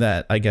something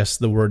that, I guess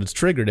the word is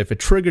triggered, if it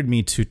triggered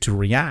me to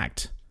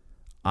react,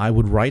 I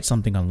would write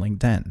something on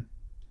LinkedIn.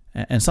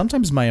 And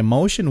sometimes my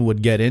emotion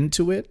would get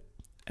into it,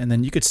 and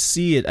then you could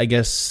see it, I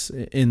guess,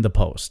 in the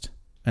post.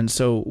 And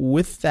so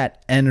with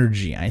that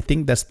energy, I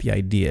think that's the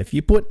idea. If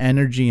you put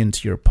energy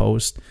into your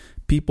post,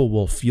 people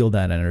will feel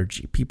that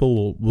energy.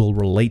 People will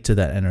relate to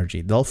that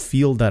energy. They'll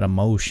feel that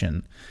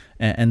emotion,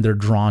 and they're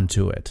drawn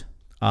to it.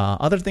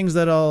 Other things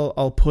that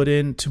I'll put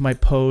into my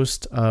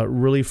post,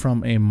 really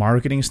from a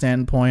marketing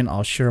standpoint,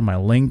 I'll share my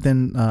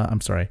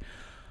LinkedIn.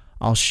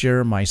 I'll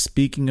share my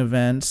speaking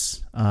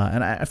events,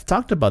 and I've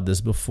talked about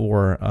this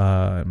before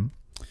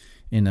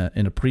in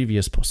a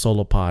previous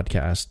solo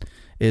podcast.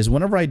 Is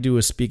whenever I do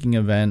a speaking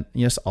event,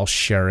 yes, I'll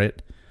share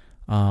it.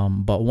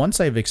 But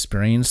once I've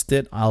experienced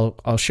it,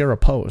 I'll share a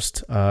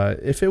post.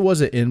 If it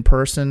was an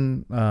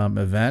in-person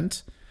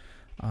event,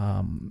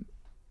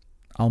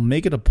 I'll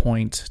make it a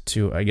point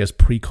to, I guess,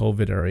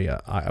 pre-COVID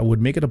area, I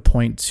would make it a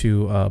point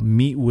to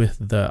meet with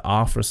the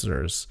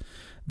officers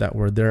that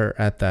were there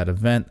at that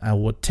event. I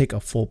would take a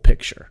full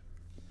picture.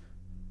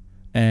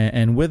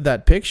 And with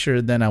that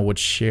picture, then I would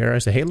share. I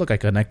say, hey, look, I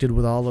connected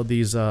with all of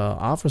these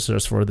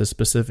officers for this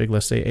specific,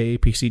 let's say,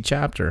 AAPC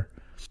chapter.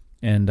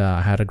 And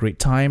I had a great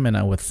time, and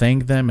I would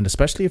thank them. And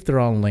especially if they're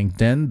on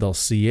LinkedIn, they'll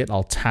see it.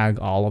 I'll tag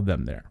all of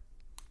them there.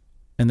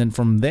 And then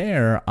from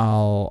there,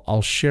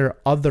 I'll share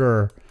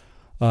other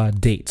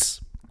dates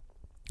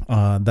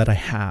that I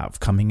have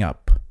coming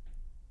up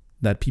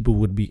that people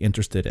would be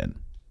interested in.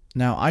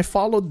 Now, I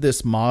followed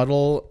this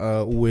model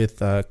with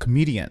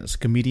comedians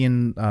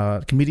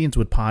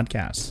with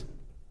podcasts.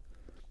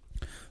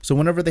 So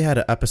whenever they had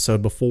an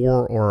episode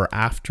before or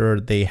after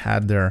they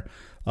had their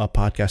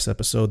podcast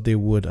episode, they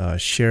would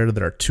share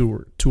their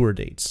tour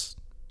dates.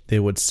 They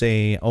would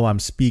say, oh, I'm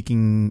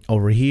speaking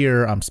over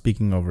here, I'm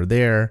speaking over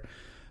there.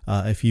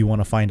 If you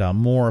want to find out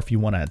more, if you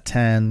want to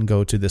attend,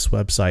 go to this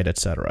website,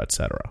 etc.,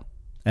 etc.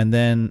 And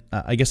then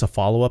I guess a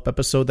follow-up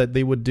episode that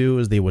they would do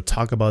is they would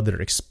talk about their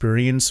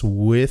experience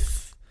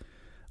with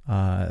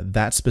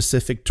that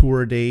specific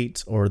tour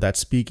date or that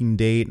speaking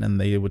date, and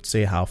they would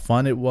say how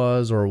fun it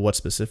was or what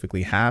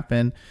specifically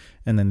happened,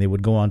 and then they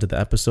would go on to the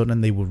episode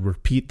and they would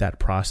repeat that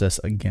process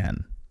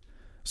again.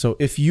 So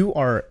if you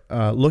are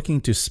looking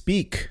to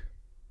speak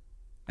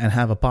and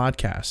have a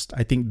podcast,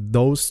 I think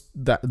those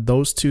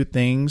two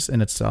things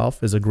in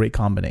itself is a great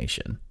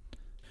combination.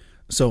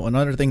 So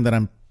another thing that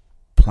I'm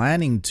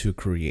planning to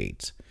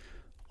create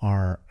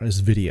is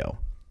video.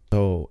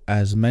 So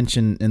as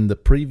mentioned in the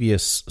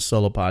previous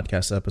solo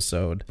podcast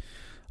episode,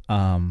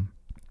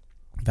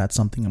 that's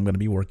something I'm going to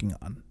be working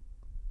on.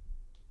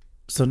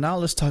 So now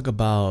let's talk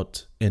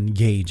about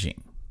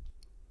engaging.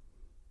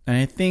 And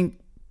I think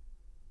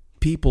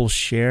people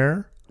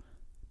share,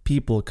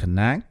 people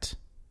connect,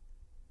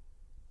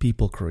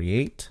 People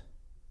create,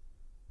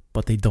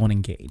 but they don't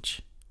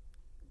engage.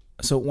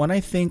 So when I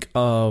think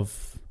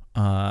of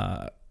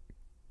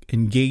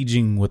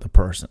engaging with a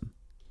person,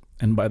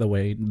 and by the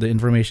way, the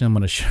information I'm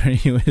going to share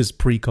you is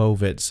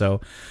pre-COVID.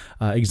 So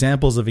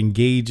examples of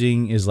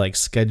engaging is like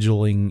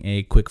scheduling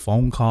a quick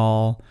phone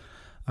call,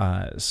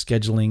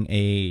 scheduling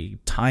a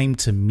time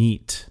to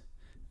meet,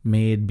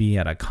 may it be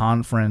at a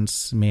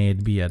conference, may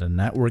it be at a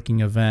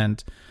networking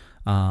event,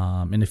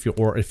 and if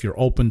you're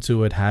open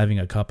to it, having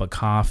a cup of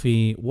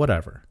coffee,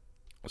 whatever.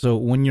 So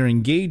when you're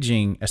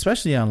engaging,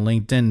 especially on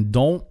LinkedIn,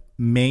 don't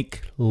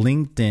make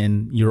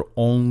LinkedIn your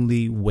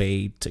only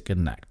way to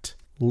connect.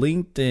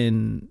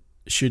 LinkedIn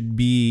should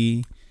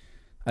be,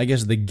 I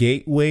guess, the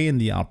gateway and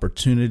the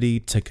opportunity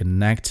to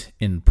connect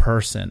in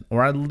person,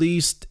 or at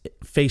least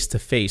face to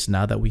face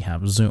now that we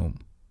have Zoom.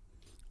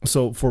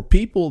 So for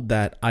people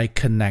that I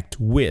connect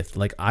with,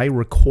 like I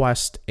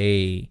request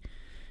a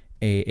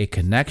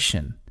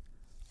connection,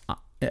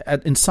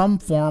 in some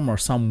form or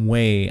some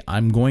way,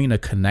 I'm going to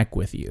connect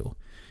with you,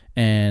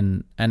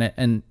 and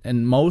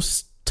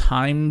most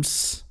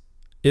times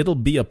it'll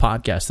be a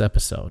podcast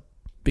episode,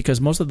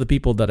 because most of the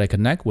people that I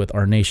connect with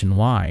are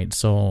nationwide.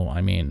 So,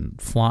 I mean,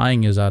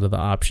 flying is out of the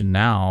option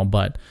now,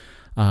 but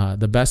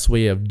the best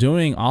way of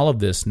doing all of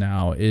this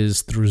now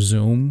is through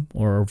Zoom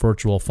or a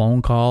virtual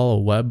phone call,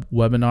 a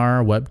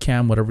webinar,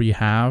 webcam, whatever you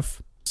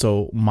have.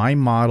 So my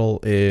model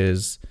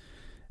has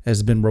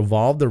been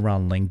revolved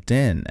around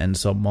LinkedIn. And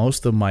so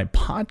most of my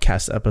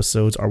podcast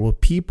episodes are with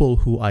people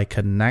who I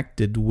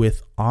connected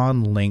with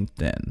on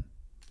LinkedIn.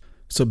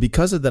 So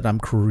because of that, I'm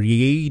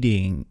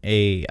creating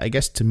I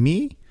guess to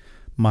me,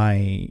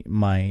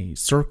 my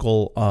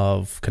circle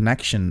of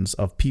connections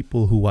of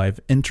people who I've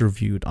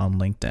interviewed on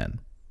LinkedIn.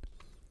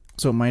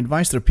 So my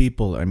advice to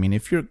people, I mean,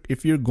 if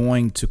you're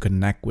going to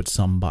connect with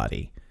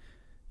somebody,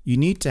 you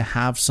need to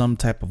have some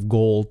type of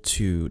goal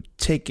to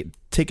take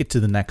it to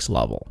the next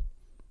level.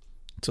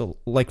 So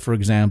like, for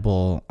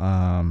example,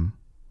 I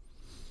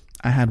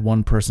had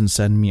one person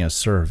send me a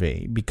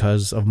survey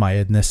because of my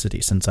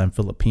ethnicity, since I'm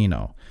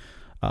Filipino.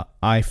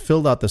 I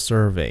filled out the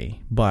survey,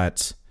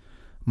 but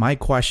my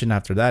question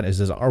after that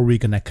is are we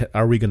gonna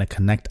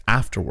connect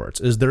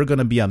afterwards? Is there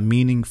gonna be a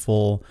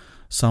meaningful,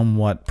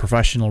 somewhat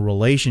professional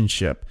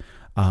relationship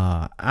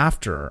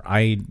after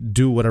I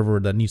do whatever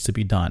that needs to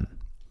be done?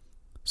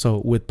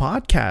 So with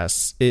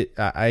podcasts,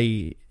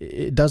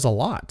 it does a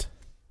lot.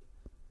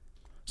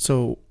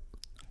 So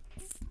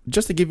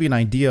just to give you an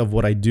idea of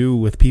what I do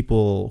with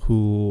people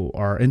who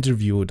are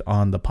interviewed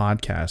on the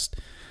podcast,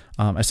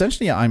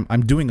 essentially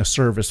I'm doing a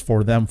service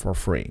for them for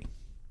free.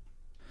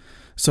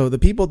 So the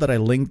people that I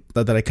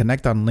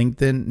connect on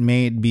LinkedIn,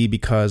 may it be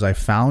because I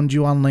found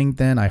you on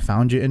LinkedIn, I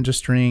found you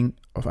interesting,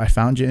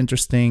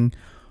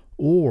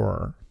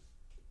 or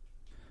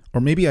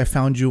maybe I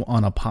found you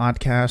on a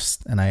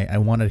podcast and I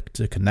wanted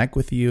to connect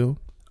with you,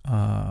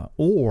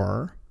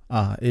 or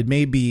it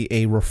may be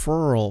a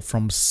referral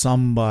from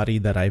somebody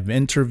that I've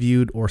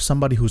interviewed or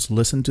somebody who's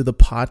listened to the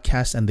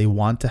podcast and they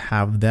want to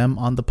have them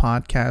on the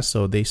podcast,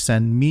 so they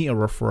send me a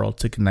referral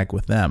to connect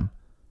with them.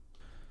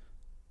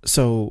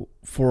 So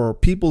for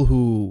people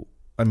who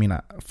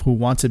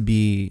want to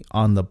be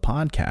on the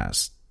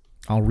podcast,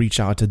 I'll reach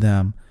out to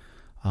them.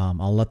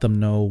 I'll let them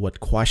know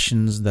what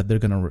questions that they're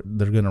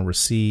gonna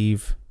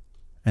receive,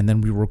 and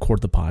then we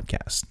record the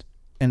podcast.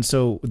 And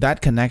so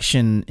that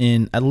connection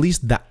in at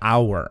least the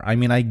hour. I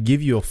mean, I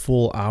give you a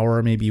full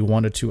hour, maybe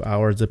 1 to 2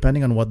 hours,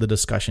 depending on what the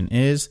discussion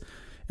is,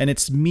 and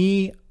it's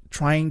me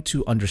trying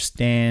to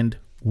understand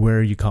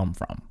where you come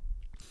from.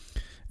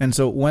 And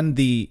so when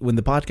the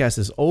podcast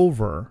is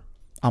over,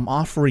 I'm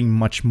offering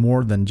much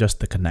more than just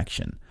the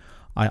connection.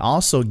 I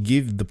also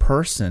give the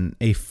person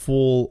a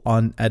full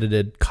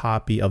unedited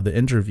copy of the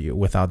interview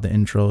without the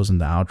intros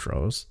and the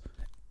outros.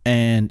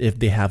 And if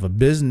they have a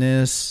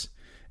business,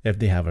 if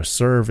they have a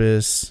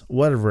service,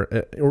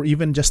 whatever, or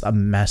even just a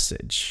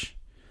message,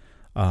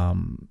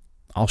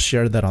 I'll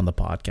share that on the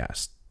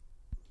podcast.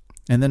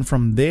 And then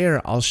from there,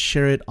 I'll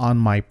share it on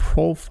my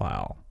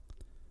profile.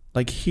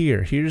 Like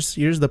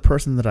here's the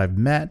person that I've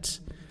met.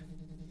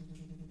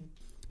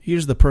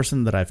 Here's the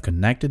person that I've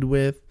connected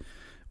with.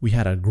 We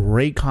had a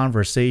great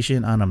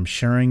conversation, and I'm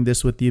sharing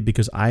this with you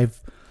because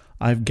I've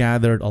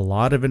gathered a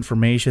lot of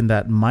information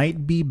that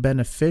might be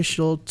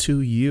beneficial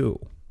to you.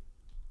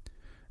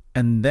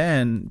 And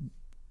then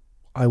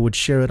I would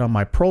share it on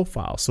my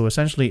profile. So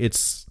essentially,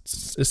 it's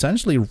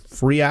essentially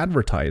free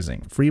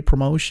advertising, free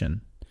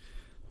promotion.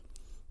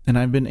 And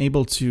I've been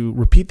able to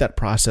repeat that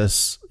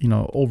process,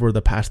 over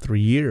the past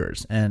 3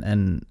 years,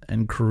 and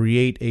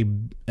create a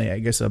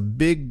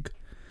big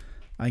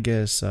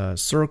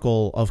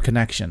circle of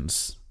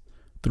connections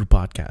through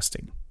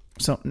podcasting.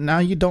 So now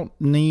you don't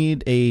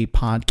need a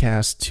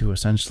podcast to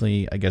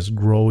essentially,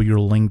 grow your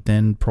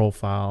LinkedIn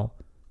profile.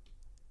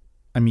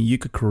 I mean, you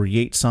could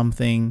create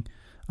something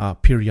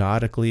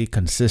periodically,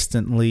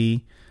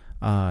 consistently,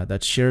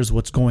 that shares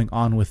what's going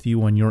on with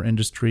you in your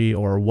industry,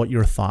 or what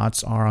your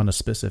thoughts are on a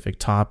specific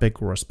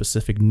topic or a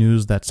specific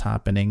news that's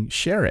happening.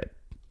 Share it.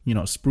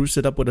 spruce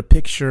it up with a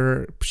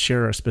picture,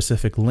 share a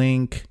specific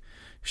link,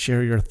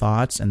 share your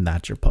thoughts, and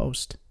that's your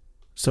post.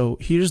 So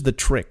here's the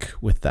trick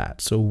with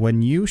that. So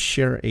when you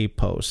share a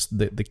post,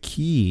 the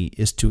key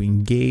is to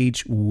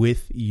engage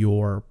with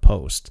your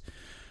post.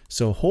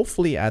 So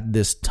hopefully at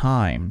this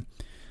time,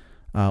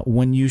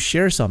 when you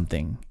share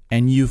something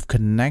and you've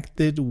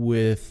connected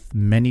with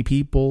many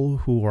people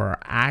who are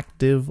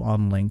active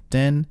on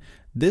LinkedIn,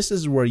 this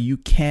is where you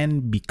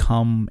can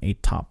become a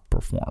top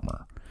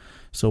performer.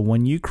 So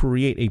when you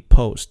create a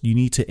post, you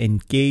need to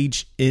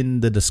engage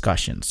in the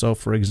discussion. So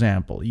for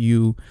example,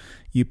 you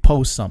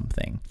post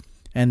something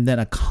and then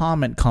a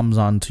comment comes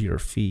onto your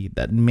feed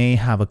that may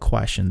have a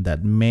question,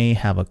 that may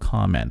have a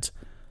comment.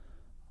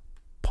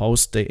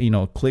 Post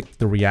it, click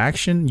the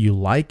reaction, you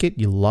like it,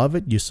 you love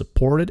it, you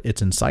support it,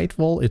 it's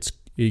insightful, it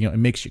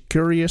makes you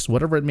curious,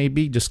 whatever it may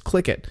be, just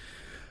click it.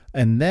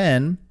 And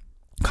then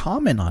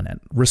comment on it,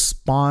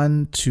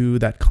 respond to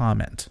that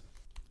comment.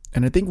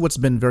 And I think what's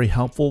been very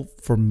helpful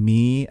for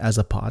me as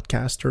a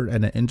podcaster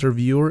and an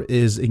interviewer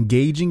is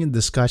engaging in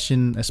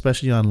discussion,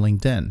 especially on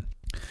LinkedIn.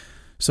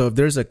 So if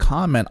there's a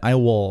comment, I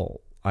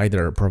will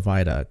either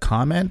provide a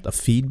comment, a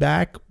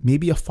feedback,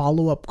 maybe a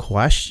follow-up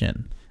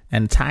question,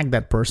 and tag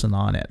that person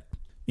on it.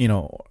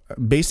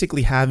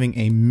 Basically having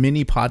a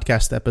mini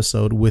podcast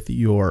episode with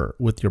your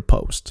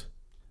post.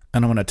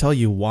 And I'm going to tell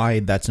you why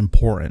that's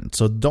important.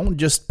 So don't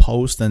just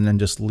post and then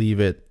just leave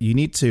it. You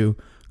need to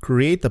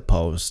create the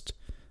post.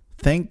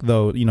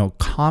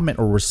 Comment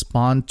or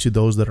respond to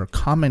those that are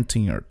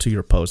commenting to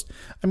your post.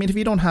 I mean, if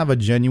you don't have a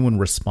genuine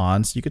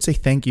response, you could say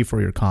thank you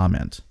for your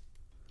comment.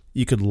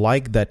 You could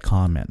like that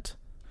comment.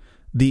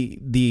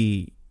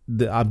 The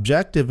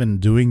objective in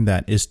doing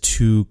that is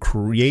to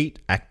create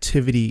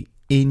activity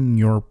in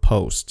your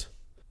post.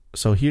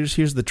 So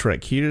here's the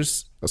trick.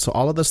 So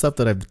all of the stuff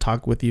that I've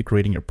talked with you,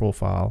 creating your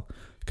profile,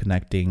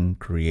 connecting,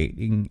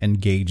 creating,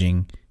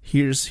 engaging,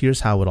 here's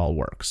how it all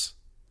works.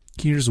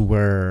 Here's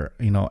where,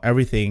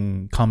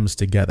 everything comes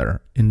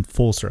together in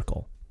full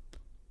circle.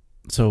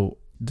 So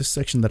this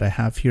section that I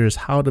have here is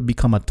how to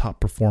become a top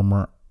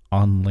performer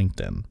on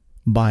LinkedIn.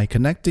 By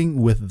connecting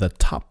with the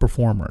top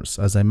performers,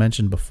 as I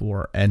mentioned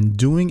before, and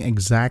doing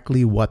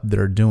exactly what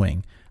they're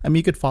doing. I mean,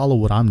 you could follow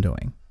what I'm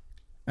doing.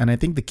 And I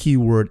think the key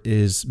word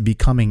is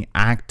becoming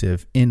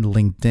active in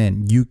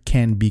LinkedIn. You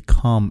can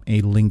become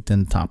a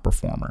LinkedIn top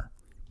performer.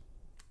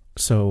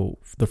 So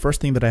the first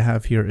thing that I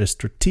have here is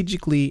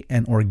strategically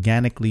and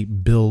organically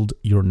build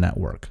your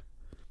network.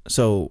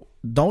 So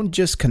don't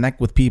just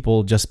connect with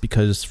people just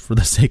because for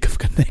the sake of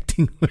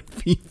connecting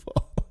with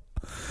people.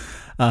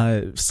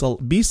 So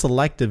be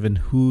selective in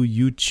who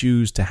you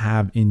choose to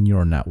have in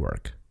your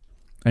network.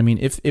 I mean,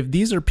 if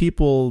these are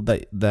people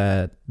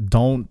that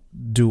don't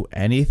do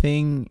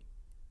anything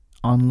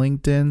on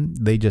LinkedIn,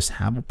 they just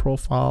have a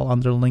profile on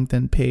their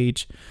LinkedIn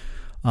page.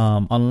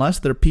 Unless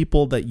they're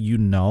people that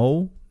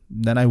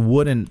then I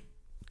wouldn't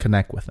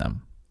connect with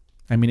them.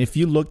 I mean, if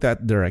you looked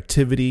at their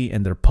activity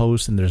and their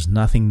posts and there's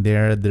nothing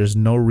there, there's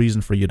no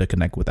reason for you to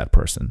connect with that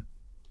person.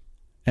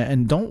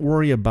 And don't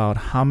worry about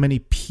how many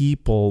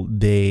people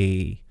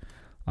they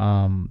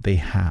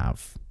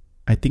have.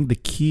 I think the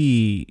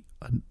key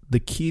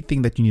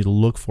thing that you need to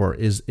look for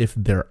is if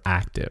they're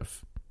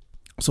active.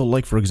 So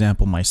like, for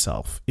example,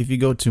 myself, if you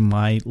go to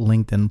my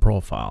LinkedIn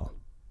profile,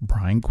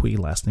 Brian Cui,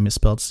 last name is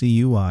spelled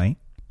C-U-I.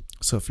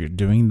 So if you're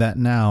doing that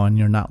now and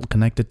you're not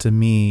connected to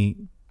me,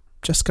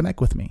 just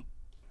connect with me.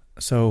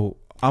 So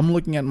I'm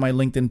looking at my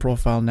LinkedIn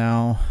profile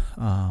now.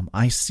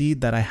 I see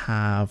that I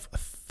have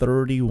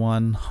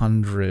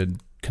 3,100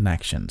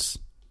 connections.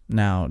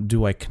 Now,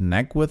 do I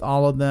connect with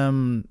all of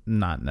them?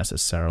 Not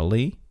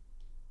necessarily.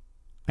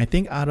 I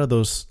think out of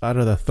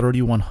the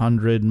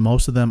 3,100,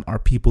 most of them are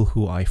people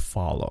who I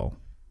follow.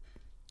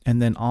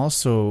 And then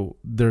also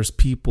there's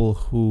people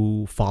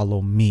who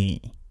follow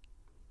me.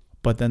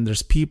 But then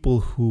there's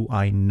people who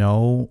I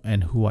know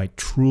and who I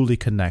truly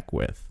connect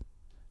with.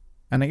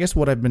 And I guess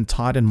what I've been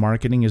taught in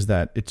marketing is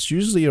that it's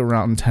usually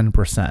around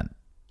 10%.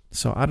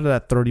 So out of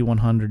that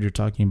 3,100, you're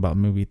talking about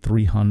maybe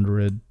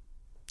 300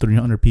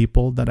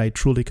 people that I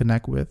truly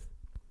connect with.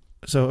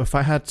 So if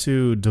I had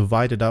to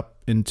divide it up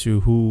into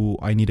who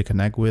I need to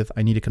connect with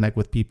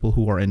people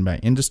who are in my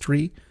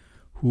industry,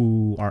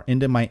 who are in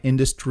my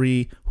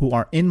industry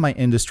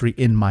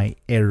in my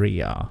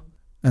area.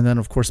 And then,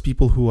 of course,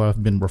 people who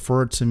have been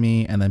referred to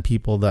me, and then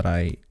people that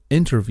I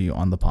interview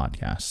on the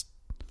podcast.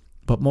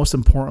 But most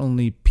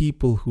importantly,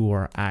 people who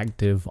are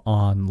active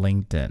on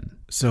LinkedIn.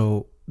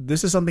 So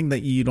this is something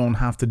that you don't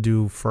have to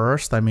do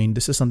first. I mean,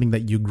 this is something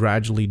that you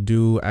gradually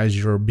do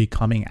as you're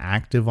becoming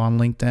active on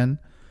LinkedIn.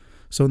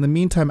 So in the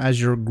meantime,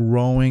 as you're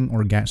growing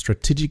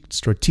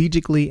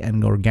strategically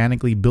and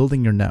organically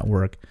building your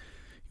network,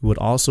 you would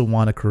also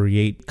want to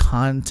create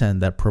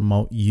content that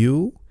promote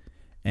you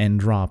and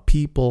draw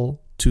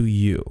people to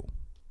you.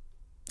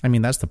 I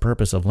mean, that's the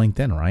purpose of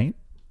LinkedIn, right?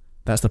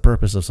 That's the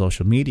purpose of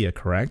social media,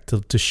 correct?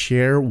 To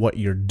share what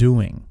you're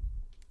doing.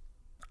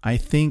 I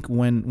think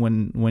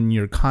when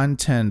your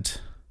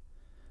content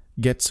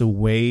gets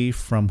away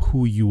from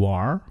who you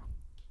are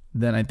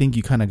then I think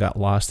you kind of got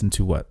lost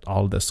into what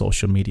all the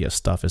social media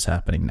stuff is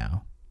happening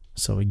now.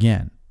 So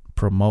again,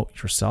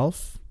 promote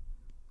yourself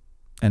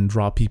and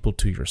draw people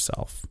to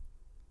yourself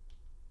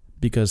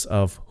because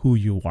of who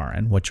you are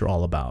and what you're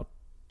all about.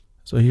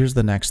 So here's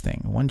the next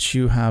thing. Once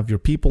you have your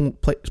people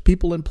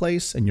in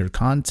place and your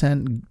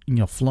content,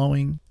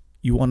 flowing,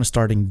 you want to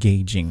start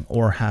engaging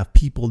or have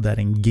people that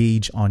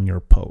engage on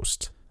your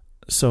post.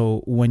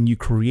 So when you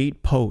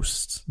create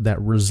posts that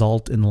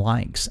result in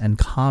likes and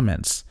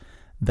comments,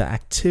 the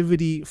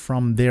activity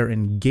from their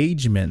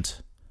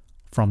engagement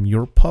from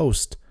your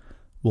post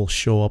will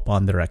show up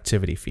on their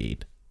activity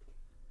feed.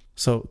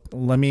 So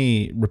let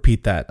me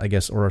repeat that, I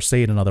guess, or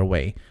say it another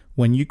way.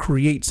 When you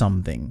create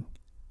something,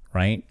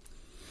 right?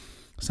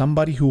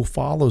 Somebody who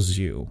follows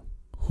you,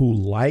 who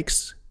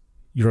likes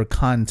your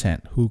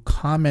content, who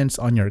comments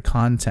on your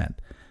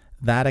content,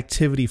 that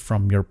activity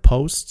from your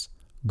posts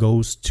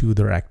goes to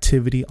their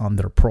activity on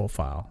their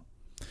profile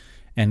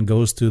and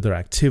goes to their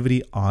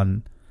activity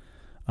on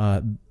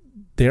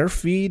their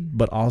feed,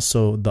 but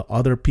also the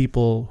other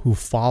people who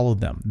follow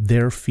them,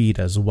 their feed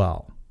as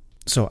well.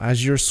 So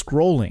as you're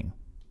scrolling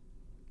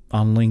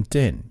on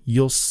LinkedIn,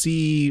 you'll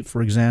see,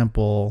 for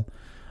example,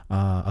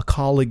 a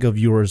colleague of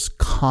yours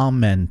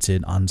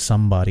commented on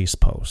somebody's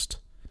post.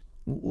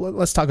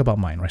 Let's talk about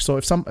mine, right? So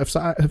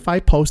if I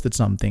posted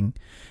something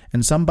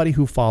and somebody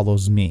who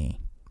follows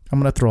me, I'm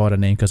gonna throw out a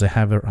name because I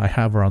have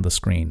her on the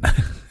screen,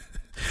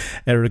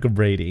 Erica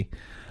Brady.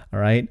 All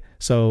right.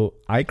 So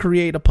I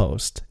create a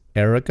post.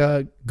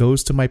 Erica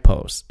goes to my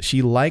post.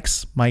 She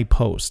likes my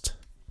post.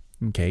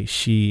 Okay.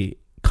 She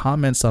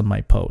comments on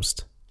my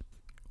post.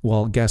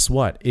 Well, guess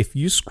what? If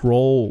you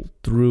scroll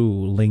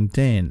through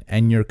LinkedIn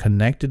and you're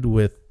connected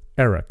with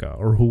Erica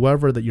or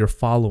whoever that you're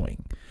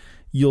following,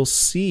 you'll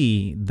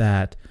see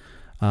that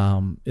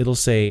it'll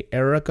say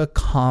Erica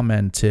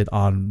commented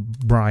on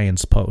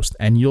Brian's post,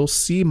 and you'll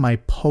see my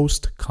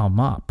post come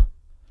up.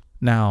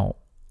 Now,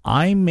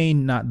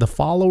 Erica's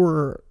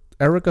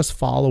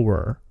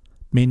follower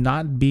may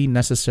not be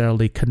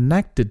necessarily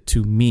connected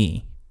to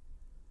me,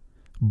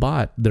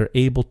 but they're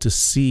able to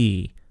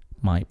see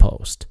my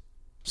post.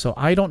 So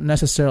I don't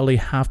necessarily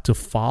have to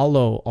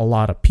follow a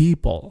lot of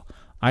people.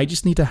 I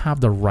just need to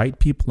have the right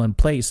people in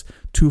place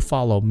to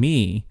follow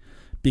me,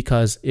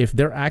 because if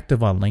they're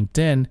active on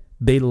LinkedIn,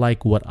 they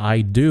like what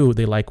I do,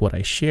 they like what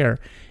I share,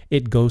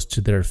 it goes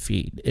to their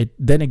feed.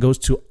 Then it goes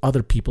to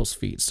other people's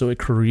feeds. So it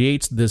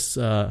creates this,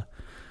 I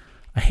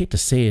hate to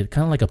say it,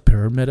 kind of like a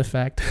pyramid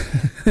effect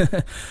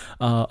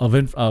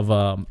of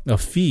a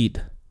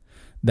feed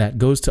that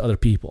goes to other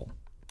people.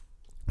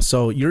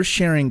 So you're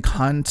sharing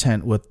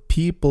content with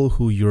people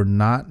who you're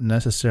not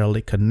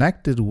necessarily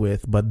connected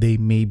with, but they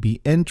may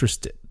be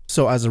interested.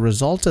 So as a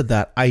result of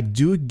that, I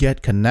do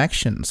get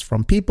connections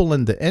from people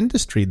in the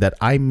industry that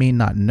I may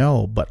not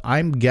know, but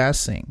I'm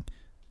guessing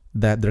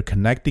that they're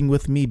connecting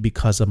with me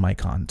because of my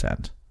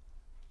content.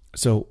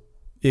 So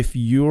if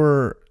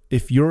you're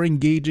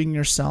engaging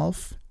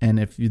yourself and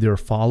if your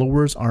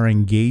followers are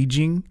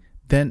engaging,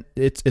 then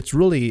it's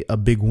really a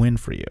big win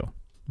for you.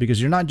 Because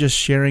you're not just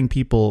sharing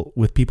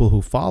with people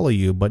who follow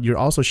you, but you're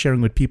also sharing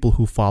with people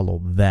who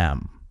follow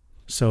them.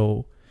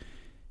 So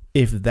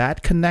if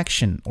that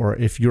connection, or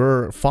if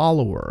your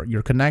follower,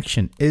 your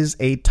connection is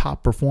a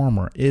top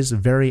performer, is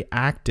very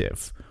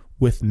active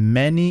with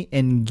many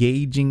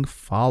engaging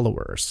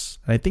followers,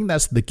 and I think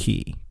that's the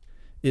key,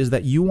 is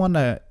that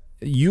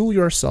you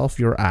yourself,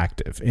 you're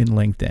active in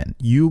LinkedIn.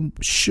 You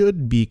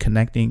should be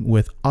connecting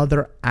with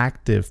other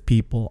active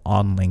people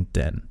on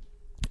LinkedIn.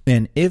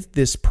 And if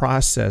this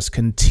process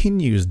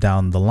continues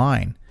down the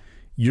line,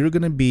 you're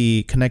going to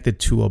be connected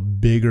to a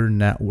bigger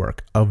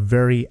network, a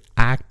very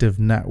active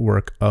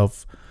network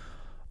of,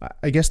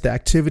 I guess the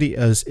activity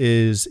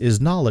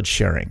is knowledge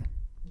sharing.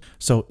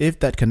 So if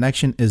that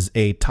connection is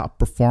a top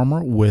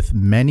performer with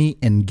many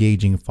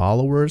engaging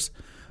followers,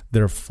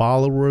 their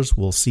followers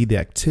will see the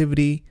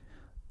activity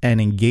and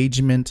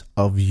engagement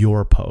of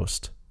your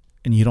post,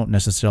 and you don't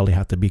necessarily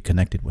have to be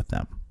connected with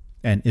them.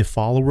 And if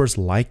followers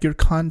like your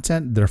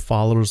content, their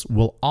followers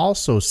will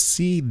also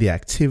see the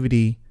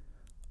activity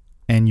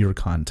and your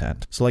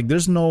content. So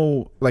there's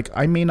no,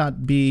 I may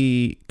not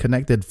be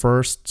connected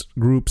first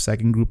group,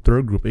 second group,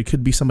 third group. It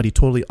could be somebody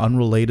totally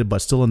unrelated,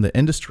 but still in the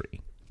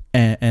industry.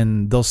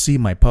 And they'll see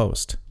my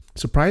post.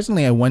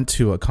 Surprisingly, I went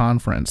to a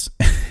conference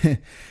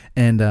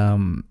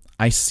and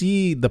I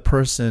see the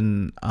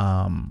person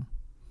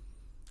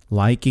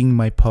liking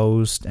my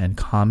post and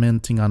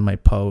commenting on my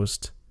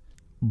post.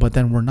 But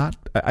then we're not.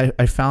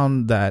 I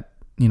found that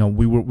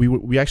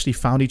we actually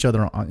found each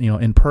other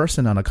in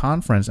person on a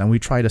conference, and we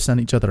tried to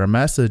send each other a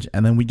message,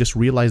 and then we just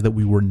realized that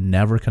we were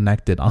never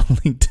connected on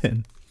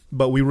LinkedIn,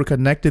 but we were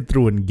connected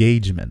through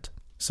engagement.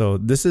 So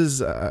this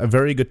is a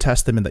very good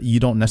testament that you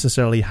don't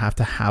necessarily have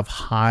to have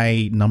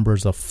high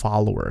numbers of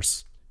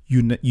followers.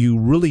 You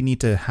really need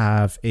to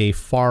have a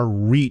far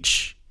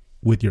reach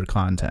with your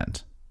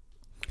content.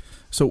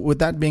 So with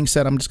that being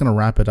said, I'm just going to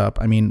wrap it up.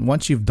 I mean,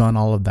 once you've done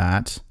all of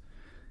that,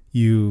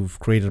 you've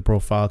created a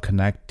profile,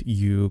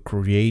 you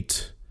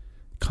create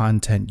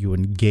content, you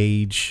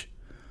engage,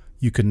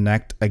 you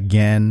connect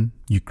again,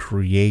 you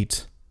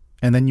create,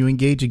 and then you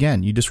engage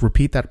again. You just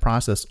repeat that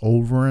process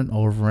over and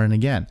over and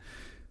again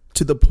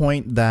to the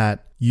point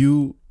that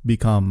you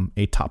become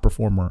a top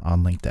performer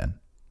on LinkedIn.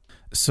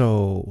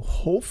 So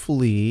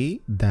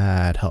hopefully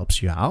that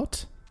helps you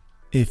out.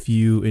 If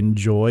you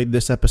enjoyed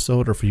this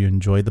episode or if you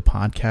enjoyed the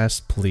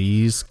podcast,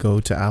 please go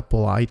to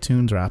Apple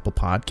iTunes or Apple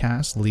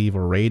Podcasts, leave a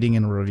rating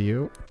and a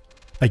review.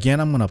 Again,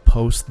 I'm going to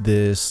post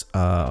this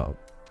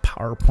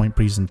PowerPoint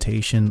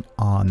presentation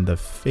on the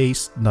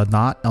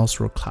Not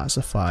Elsewhere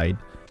Classified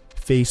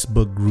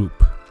Facebook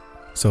group.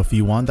 So if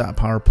you want that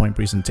PowerPoint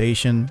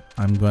presentation,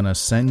 I'm going to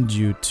send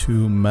you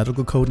to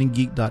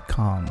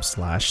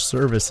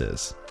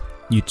medicalcodinggeek.com/services.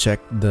 You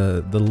check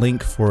the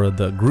link for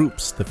the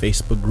groups, the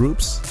Facebook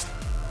groups,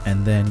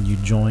 and then you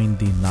join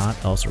the Not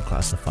Elsewhere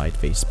Classified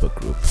Facebook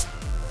group.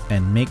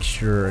 And make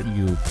sure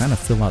you kind of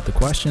fill out the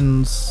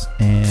questions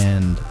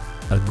and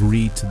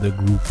agree to the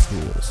group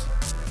rules.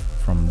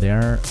 From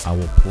there, I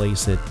will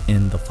place it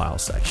in the file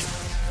section.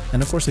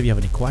 And of course, if you have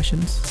any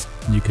questions,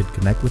 you could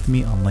connect with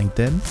me on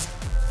LinkedIn.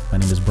 My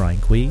name is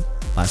Brian Cui.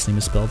 Last name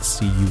is spelled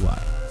Cui.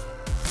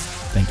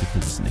 Thank you for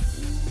listening.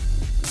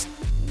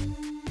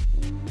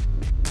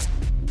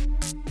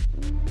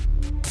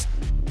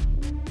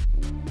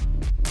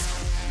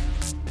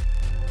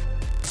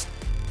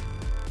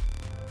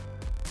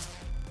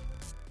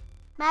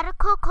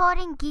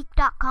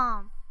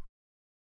 medicalcodinggeek.com